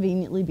 happens to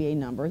conveniently be a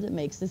number that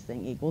makes this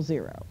thing equal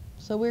 0.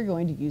 So we're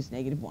going to use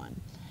 -1.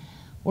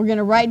 We're going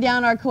to write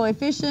down our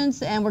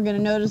coefficients, and we're going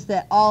to notice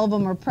that all of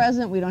them are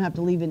present. We don't have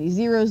to leave any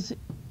zeros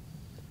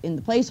in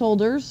the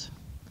placeholders.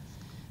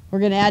 We're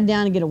going to add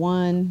down and get a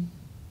 1,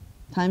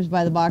 times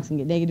by the box and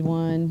get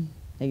 -1,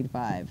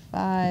 -5,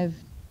 5,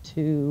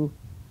 2,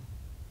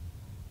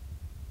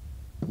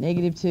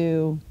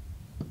 -2,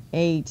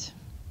 8,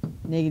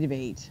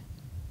 -8,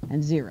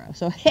 and 0.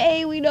 So,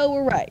 hey, we know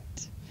we're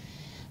right.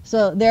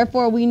 So,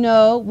 therefore, we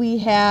know we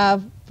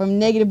have, from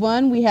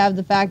 -1, we have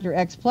the factor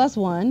x plus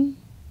 1.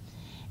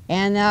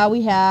 And now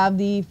we have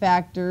the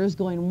factors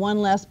going one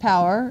less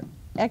power,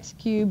 x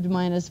cubed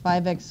minus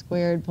 5x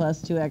squared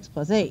plus 2x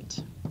plus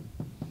 8.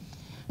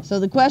 So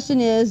the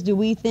question is, do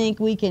we think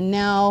we can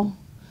now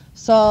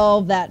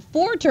solve that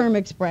 4-term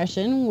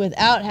expression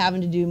without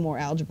having to do more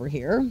algebra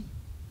here?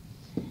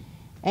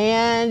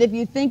 And if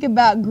you think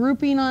about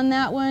grouping on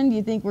that one, do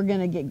you think we're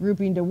going to get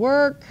grouping to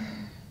work?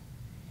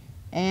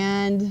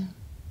 And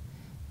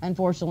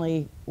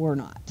unfortunately, we're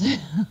not.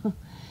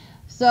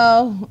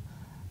 So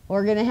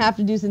we're going to have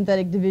to do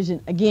synthetic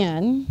division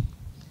again.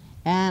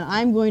 And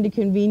I'm going to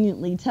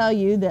conveniently tell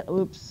you that,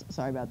 oops,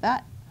 sorry about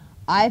that.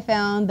 I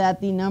found that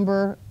the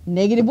number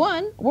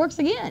 -1 works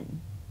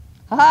again.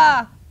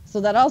 Haha! So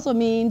that also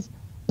means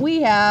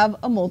we have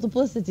a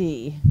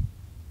multiplicity.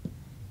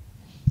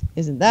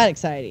 Isn't that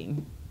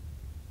exciting?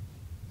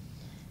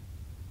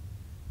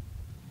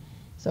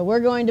 So we're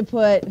going to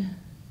put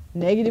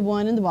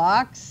 -1 in the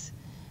box.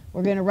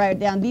 We're going to write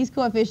down these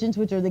coefficients,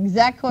 which are the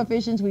exact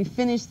coefficients we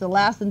finished the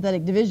last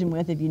synthetic division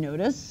with, if you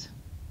notice.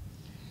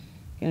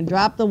 Going to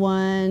drop the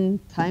 1,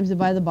 times it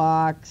by the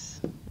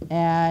box,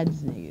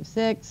 adds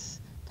 -6,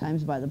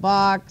 times by the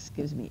box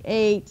gives me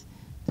 8,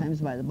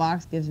 times by the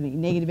box gives me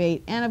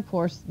 -8, and of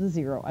course the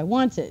 0 I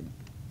wanted.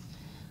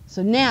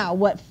 So now,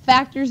 what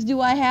factors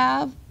do I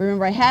have?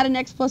 Remember, I had an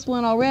x plus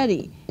 1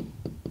 already.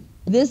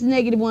 This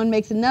 -1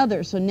 makes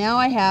another, so now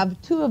I have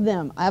 2 of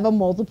them. I have a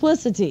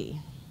multiplicity.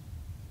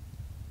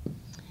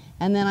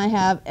 And then I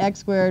have x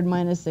squared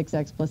minus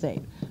 6x plus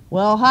 8.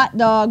 Well, hot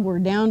dog, we're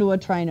down to a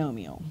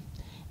trinomial.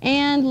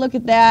 And look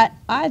at that.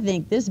 I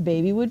think this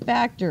baby would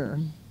factor.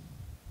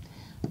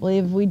 I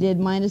believe if we did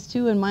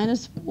 -2 and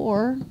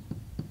 -4,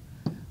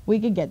 we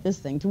could get this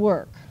thing to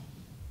work.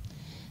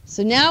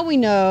 So now we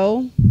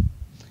know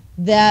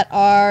that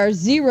our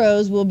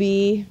zeros will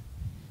be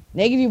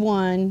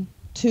 -1,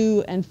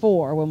 2, and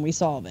 4 when we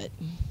solve it.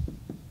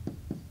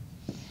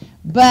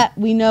 But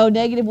we know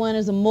 -1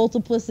 is a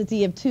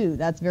multiplicity of 2.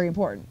 That's very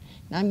important.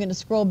 Now I'm going to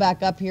scroll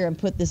back up here and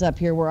put this up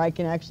here where I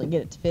can actually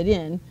get it to fit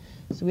in.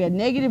 So we had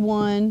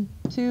 -1,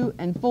 2,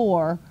 and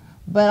 4.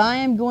 But I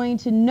am going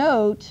to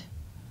note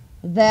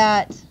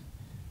that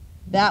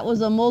that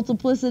was a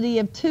multiplicity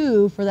of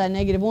 2 for that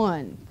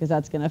 -1, because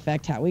that's going to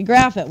affect how we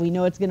graph it. We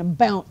know it's going to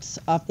bounce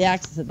off the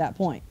axis at that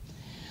point.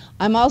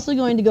 I'm also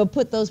going to go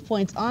put those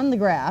points on the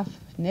graph,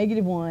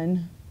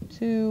 -1,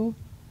 2,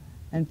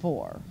 and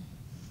 4.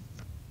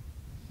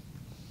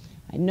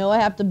 I know I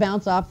have to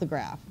bounce off the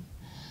graph.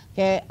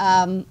 Okay,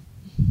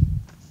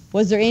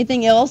 was there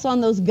anything else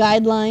on those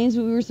guidelines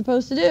we were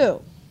supposed to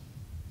do?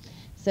 It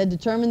said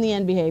determine the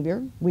end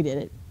behavior. We did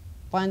it.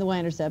 Find the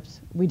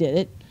y-intercepts. We did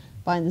it.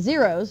 Find the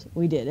zeros.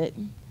 We did it.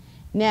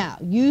 Now,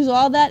 use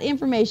all that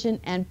information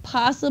and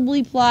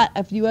possibly plot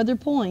a few other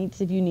points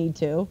if you need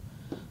to.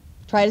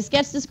 Try to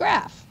sketch this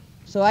graph.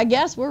 So I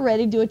guess we're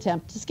ready to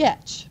attempt to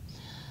sketch.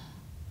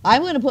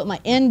 I'm going to put my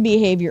end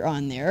behavior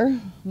on there.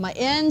 My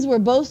ends were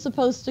both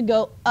supposed to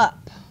go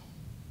up.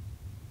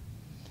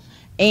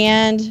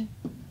 And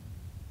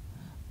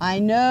I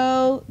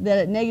know that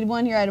at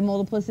 -1 here I had a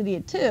multiplicity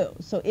at 2.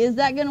 So is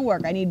that going to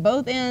work? I need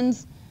both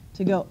ends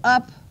to go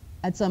up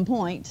at some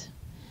point.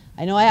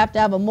 I know I have to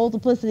have a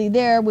multiplicity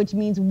there, which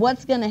means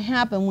what's going to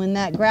happen when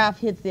that graph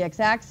hits the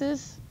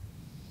x-axis?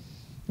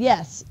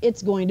 Yes,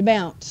 it's going to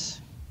bounce.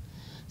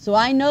 So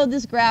I know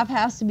this graph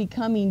has to be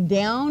coming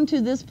down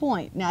to this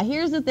point. Now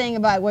here's the thing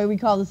about why we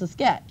call this a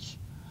sketch.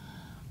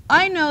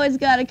 I know it's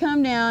got to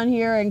come down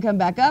here and come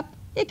back up.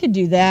 It could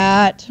do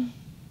that.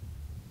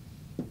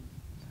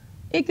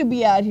 It could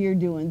be out here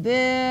doing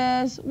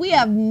this. We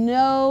have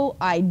no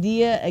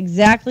idea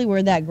exactly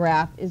where that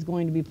graph is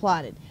going to be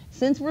plotted.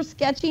 Since we're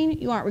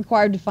sketching, you aren't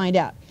required to find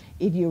out.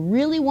 If you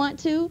really want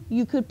to,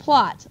 you could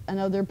plot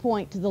another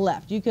point to the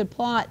left. You could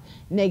plot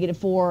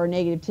 -4 or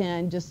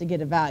 -10 just to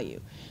get a value.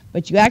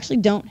 But you actually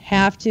don't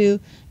have to.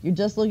 You're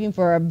just looking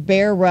for a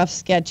bare, rough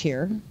sketch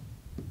here.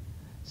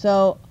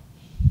 So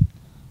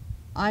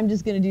I'm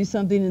just going to do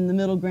something in the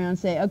middle ground,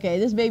 say, okay,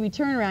 this baby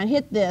turn around,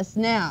 hit this.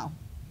 Now,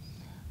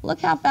 look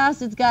how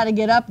fast it's got to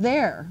get up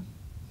there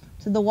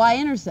to the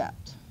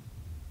y-intercept.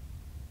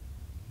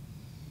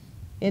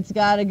 It's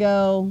got to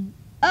go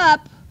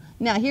up.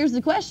 Now, here's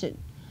the question.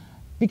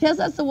 Because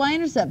that's the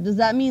y-intercept, does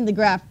that mean the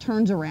graph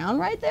turns around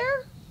right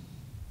there?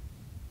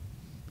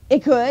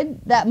 It could.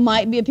 That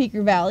might be a peak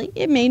or valley.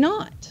 It may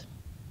not.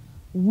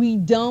 We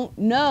don't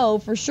know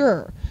for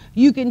sure.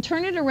 You can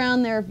turn it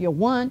around there if you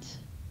want,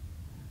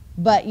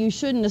 but you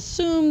shouldn't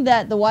assume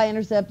that the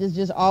y-intercept is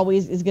just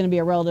always going to be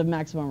a relative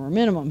maximum or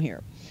minimum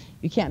here.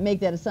 You can't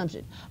make that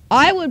assumption.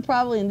 I would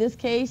probably, in this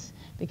case,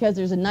 because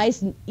there's a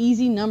nice and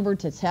easy number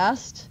to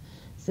test,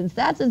 since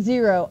that's a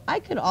 0, I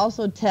could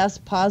also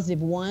test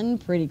positive 1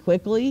 pretty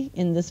quickly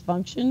in this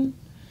function.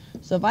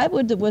 So if I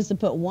was to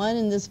put 1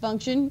 in this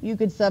function, you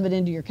could sub it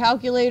into your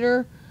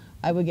calculator.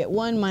 I would get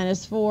 1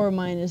 minus 4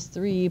 minus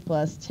 3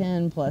 plus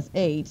 10 plus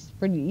 8. It's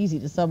pretty easy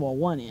to sub all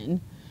 1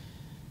 in.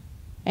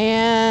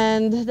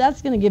 And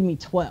that's going to give me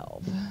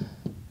 12.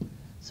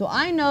 So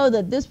I know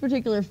that this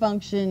particular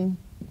function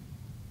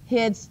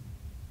hits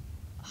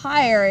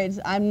higher.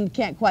 I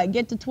can't quite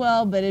get to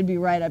 12, but it'd be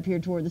right up here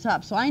toward the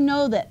top. So I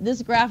know that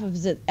this graph,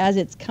 as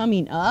it's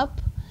coming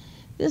up,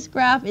 this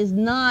graph is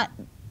not,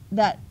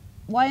 that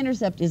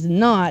y-intercept is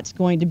not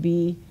going to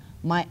be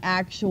my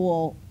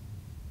actual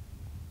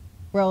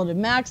relative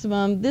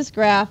maximum. This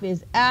graph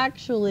is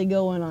actually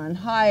going on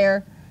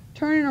higher,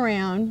 turning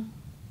around.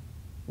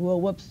 Well,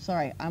 whoops,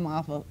 sorry, I'm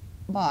off a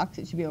box.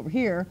 It should be over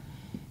here.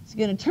 It's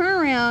going to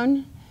turn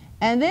around,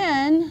 and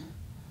then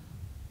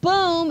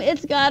boom,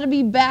 it's got to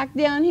be back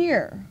down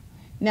here.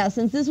 Now,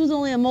 since this was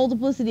only a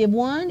multiplicity of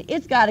 1,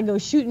 it's got to go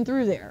shooting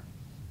through there.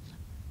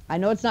 I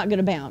know it's not going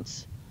to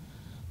bounce,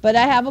 but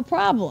I have a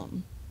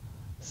problem.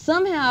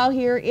 Somehow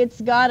here,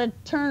 it's got to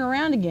turn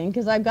around again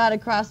because I've got to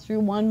cross through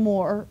one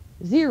more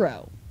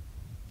 0.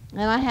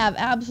 And I have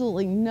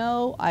absolutely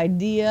no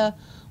idea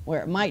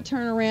where it might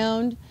turn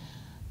around.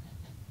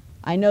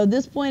 I know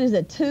this point is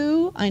at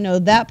 2. I know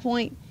that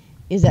point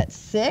is at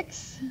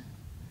 6.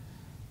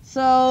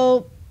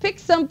 So pick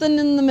something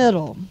in the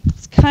middle.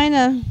 It's kind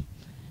of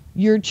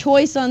your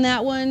choice on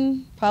that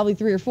one, probably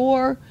 3 or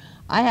 4.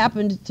 I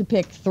happened to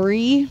pick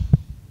 3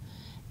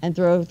 and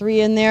throw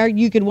 3 in there.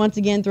 You could once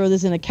again throw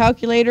this in a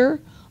calculator.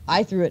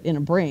 I threw it in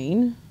a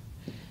brain.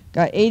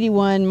 Got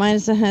 81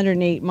 minus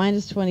 108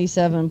 minus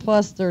 27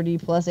 plus 30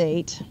 plus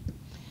 8.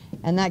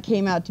 And that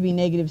came out to be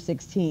negative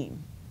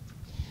 16.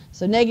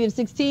 So negative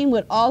 16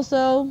 would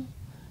also,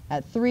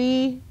 at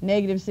 3,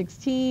 negative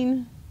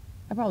 16,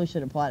 I probably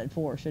should have plotted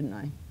 4, shouldn't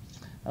I?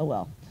 Oh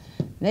well.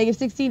 Negative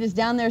 16 is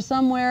down there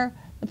somewhere.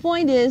 The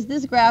point is,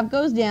 this graph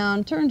goes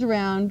down, turns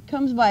around,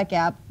 comes back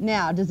up.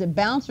 Now, does it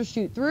bounce or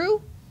shoot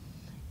through?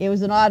 It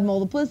was an odd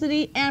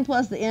multiplicity, and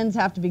plus the ends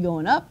have to be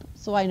going up,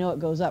 so I know it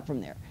goes up from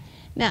there.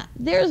 Now,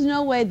 there's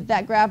no way that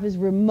that graph is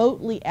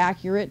remotely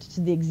accurate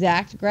to the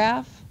exact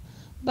graph,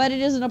 but it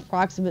is an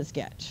approximate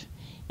sketch.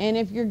 And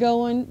if you're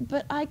going,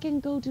 but I can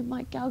go to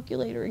my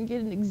calculator and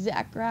get an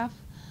exact graph,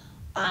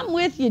 I'm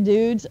with you,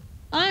 dudes.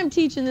 I'm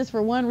teaching this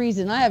for one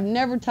reason. I have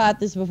never taught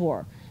this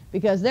before,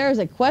 because there is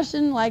a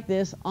question like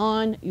this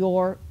on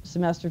your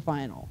semester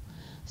final.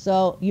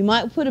 So you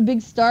might put a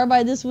big star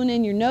by this one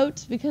in your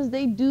notes because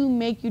they do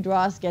make you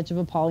draw a sketch of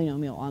a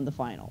polynomial on the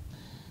final.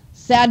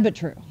 Sad but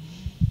true.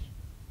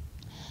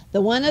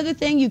 The one other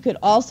thing you could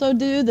also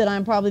do that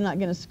I'm probably not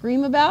going to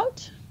scream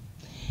about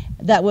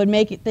that would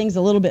make things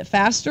a little bit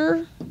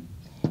faster,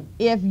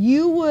 if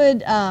you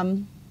would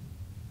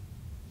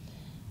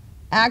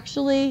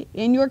actually,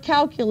 in your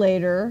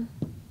calculator,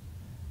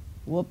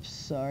 whoops,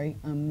 sorry,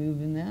 I'm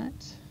moving that.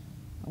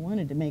 I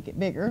wanted to make it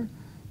bigger.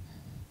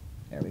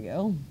 There we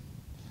go.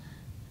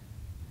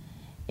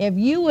 If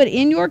you would,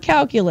 in your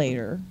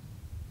calculator,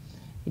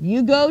 if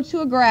you go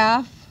to a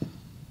graph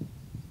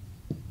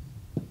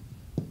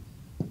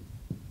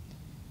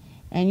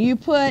and you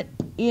put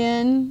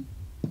in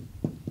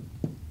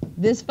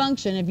this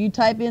function, if you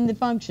type in the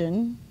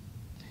function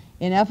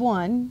in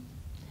F1,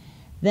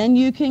 then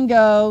you can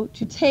go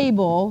to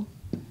table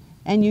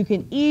and you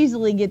can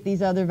easily get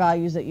these other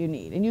values that you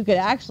need. And you could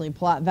actually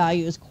plot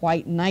values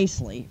quite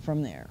nicely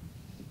from there.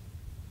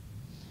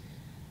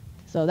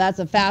 So that's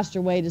a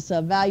faster way to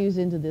sub values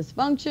into this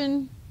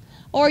function.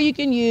 Or you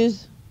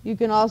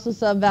can also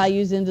sub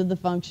values into the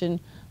function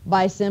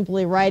by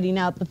simply writing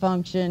out the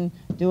function,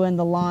 doing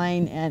the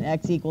line, and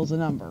x equals a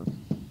number.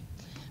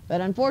 But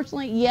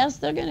unfortunately, yes,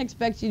 they're going to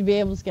expect you to be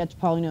able to sketch a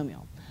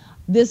polynomial.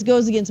 This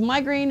goes against my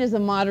grain as a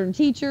modern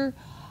teacher.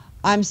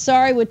 I'm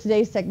sorry, with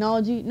today's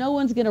technology, no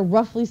one's going to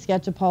roughly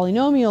sketch a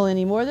polynomial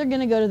anymore. They're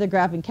going to go to the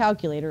graphing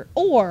calculator.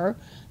 Or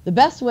the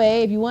best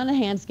way, if you want to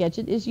hand sketch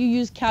it, is you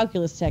use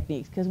calculus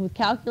techniques. Because with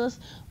calculus,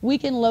 we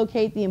can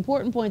locate the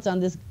important points on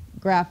this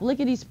graph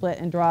lickety-split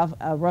and draw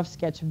a rough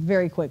sketch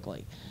very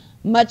quickly.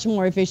 Much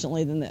more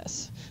efficiently than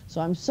this.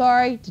 So I'm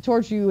sorry to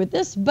torture you with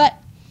this, but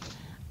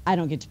I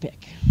don't get to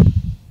pick.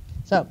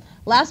 So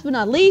last but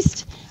not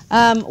least,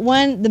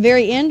 the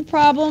very end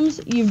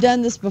problems. You've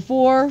done this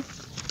before.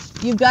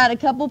 You've got a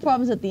couple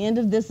problems at the end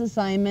of this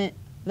assignment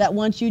that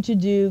want you to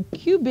do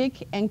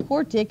cubic and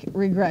quartic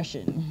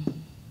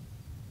regression.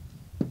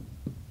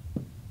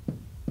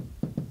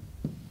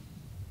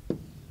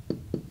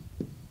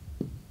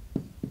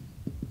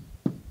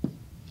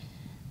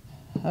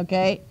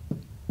 okay,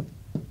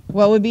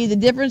 what would be the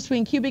difference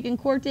between cubic and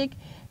quartic?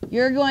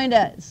 You're going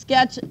to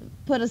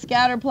put a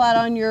scatter plot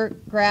on your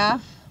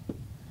graph,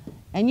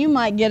 and you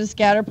might get a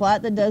scatter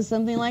plot that does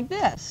something like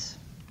this.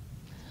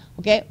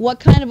 Okay, what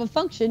kind of a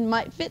function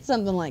might fit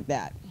something like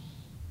that?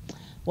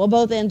 Well,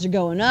 both ends are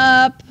going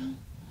up.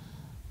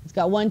 It's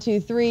got 1, 2,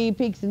 3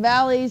 peaks and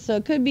valleys, so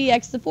it could be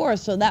x to the 4th.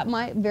 So that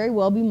might very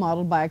well be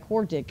modeled by a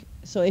quartic.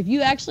 So if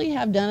you actually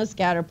have done a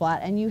scatter plot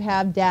and you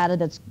have data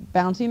that's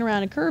bouncing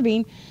around and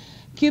curving,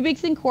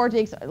 cubics and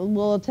quartics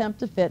will attempt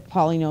to fit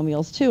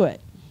polynomials to it.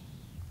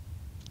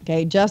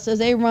 Okay, just as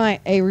a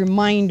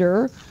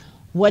reminder,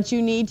 what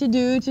you need to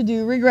do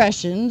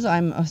regressions,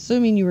 I'm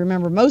assuming you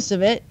remember most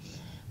of it,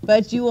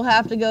 but you will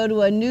have to go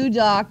to a new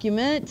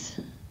document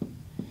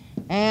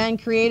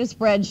and create a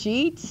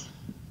spreadsheet.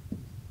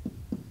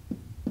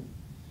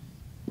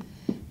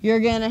 You're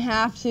going to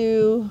have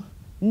to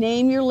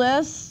name your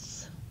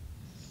lists.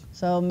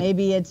 So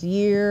maybe it's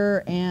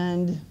year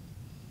and,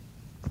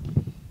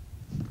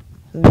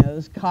 who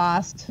knows,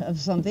 cost of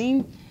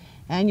something.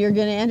 And you're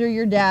going to enter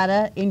your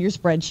data in your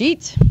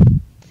spreadsheet.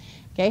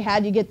 Okay, how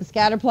do you get the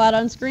scatter plot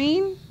on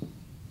screen?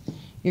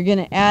 You're going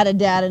to add a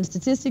data and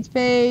statistics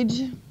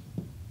page.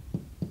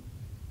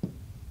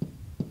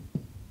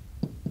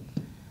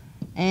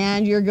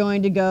 And you're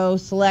going to go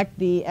select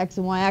the x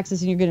and y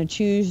axis, and you're going to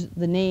choose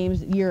the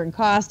names, year and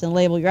cost, and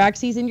label your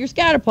axes, and your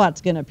scatter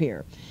plot's going to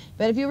appear.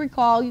 But if you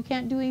recall, you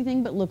can't do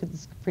anything but look at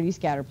this pretty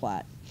scatter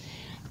plot.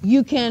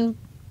 You can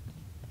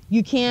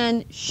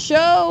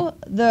show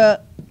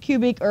the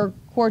cubic or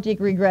quartic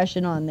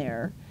regression on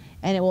there,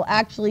 and it will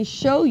actually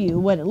show you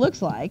what it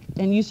looks like,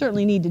 and you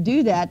certainly need to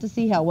do that to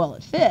see how well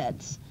it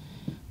fits.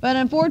 But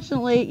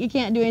unfortunately, you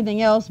can't do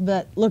anything else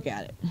but look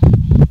at it.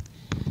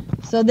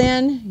 So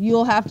then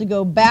you'll have to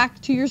go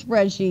back to your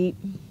spreadsheet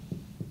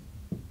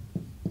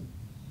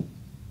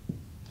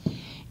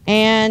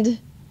and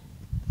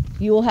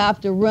you will have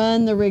to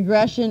run the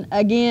regression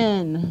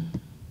again.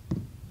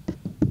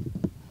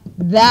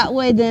 That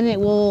way then it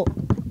will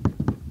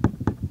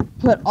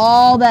put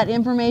all that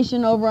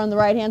information over on the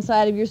right hand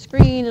side of your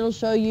screen. It'll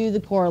show you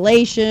the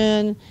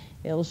correlation,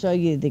 it'll show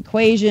you the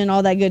equation,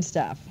 all that good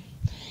stuff.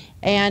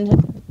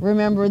 And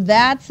remember,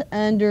 that's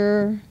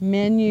under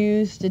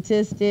menu,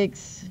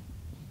 statistics,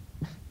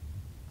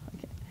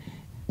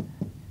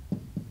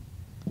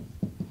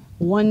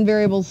 not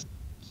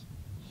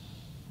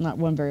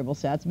one variable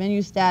stats,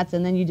 menu stats,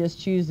 and then you just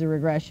choose the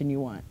regression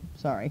you want.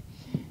 Sorry.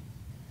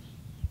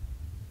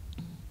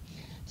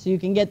 So you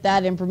can get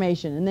that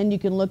information, and then you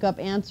can look up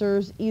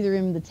answers either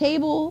in the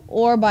table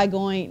or by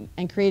going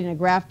and creating a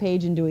graph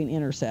page and doing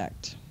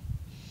intersect.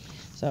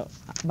 So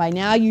by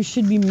now you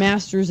should be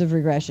masters of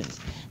regressions.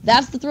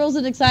 That's the thrills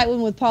and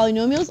excitement with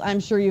polynomials. I'm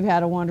sure you've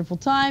had a wonderful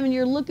time and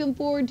you're looking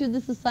forward to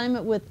this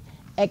assignment with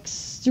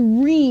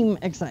extreme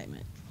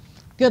excitement.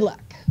 Good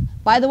luck.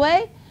 By the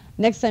way,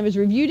 next time is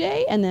review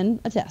day and then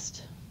a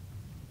test.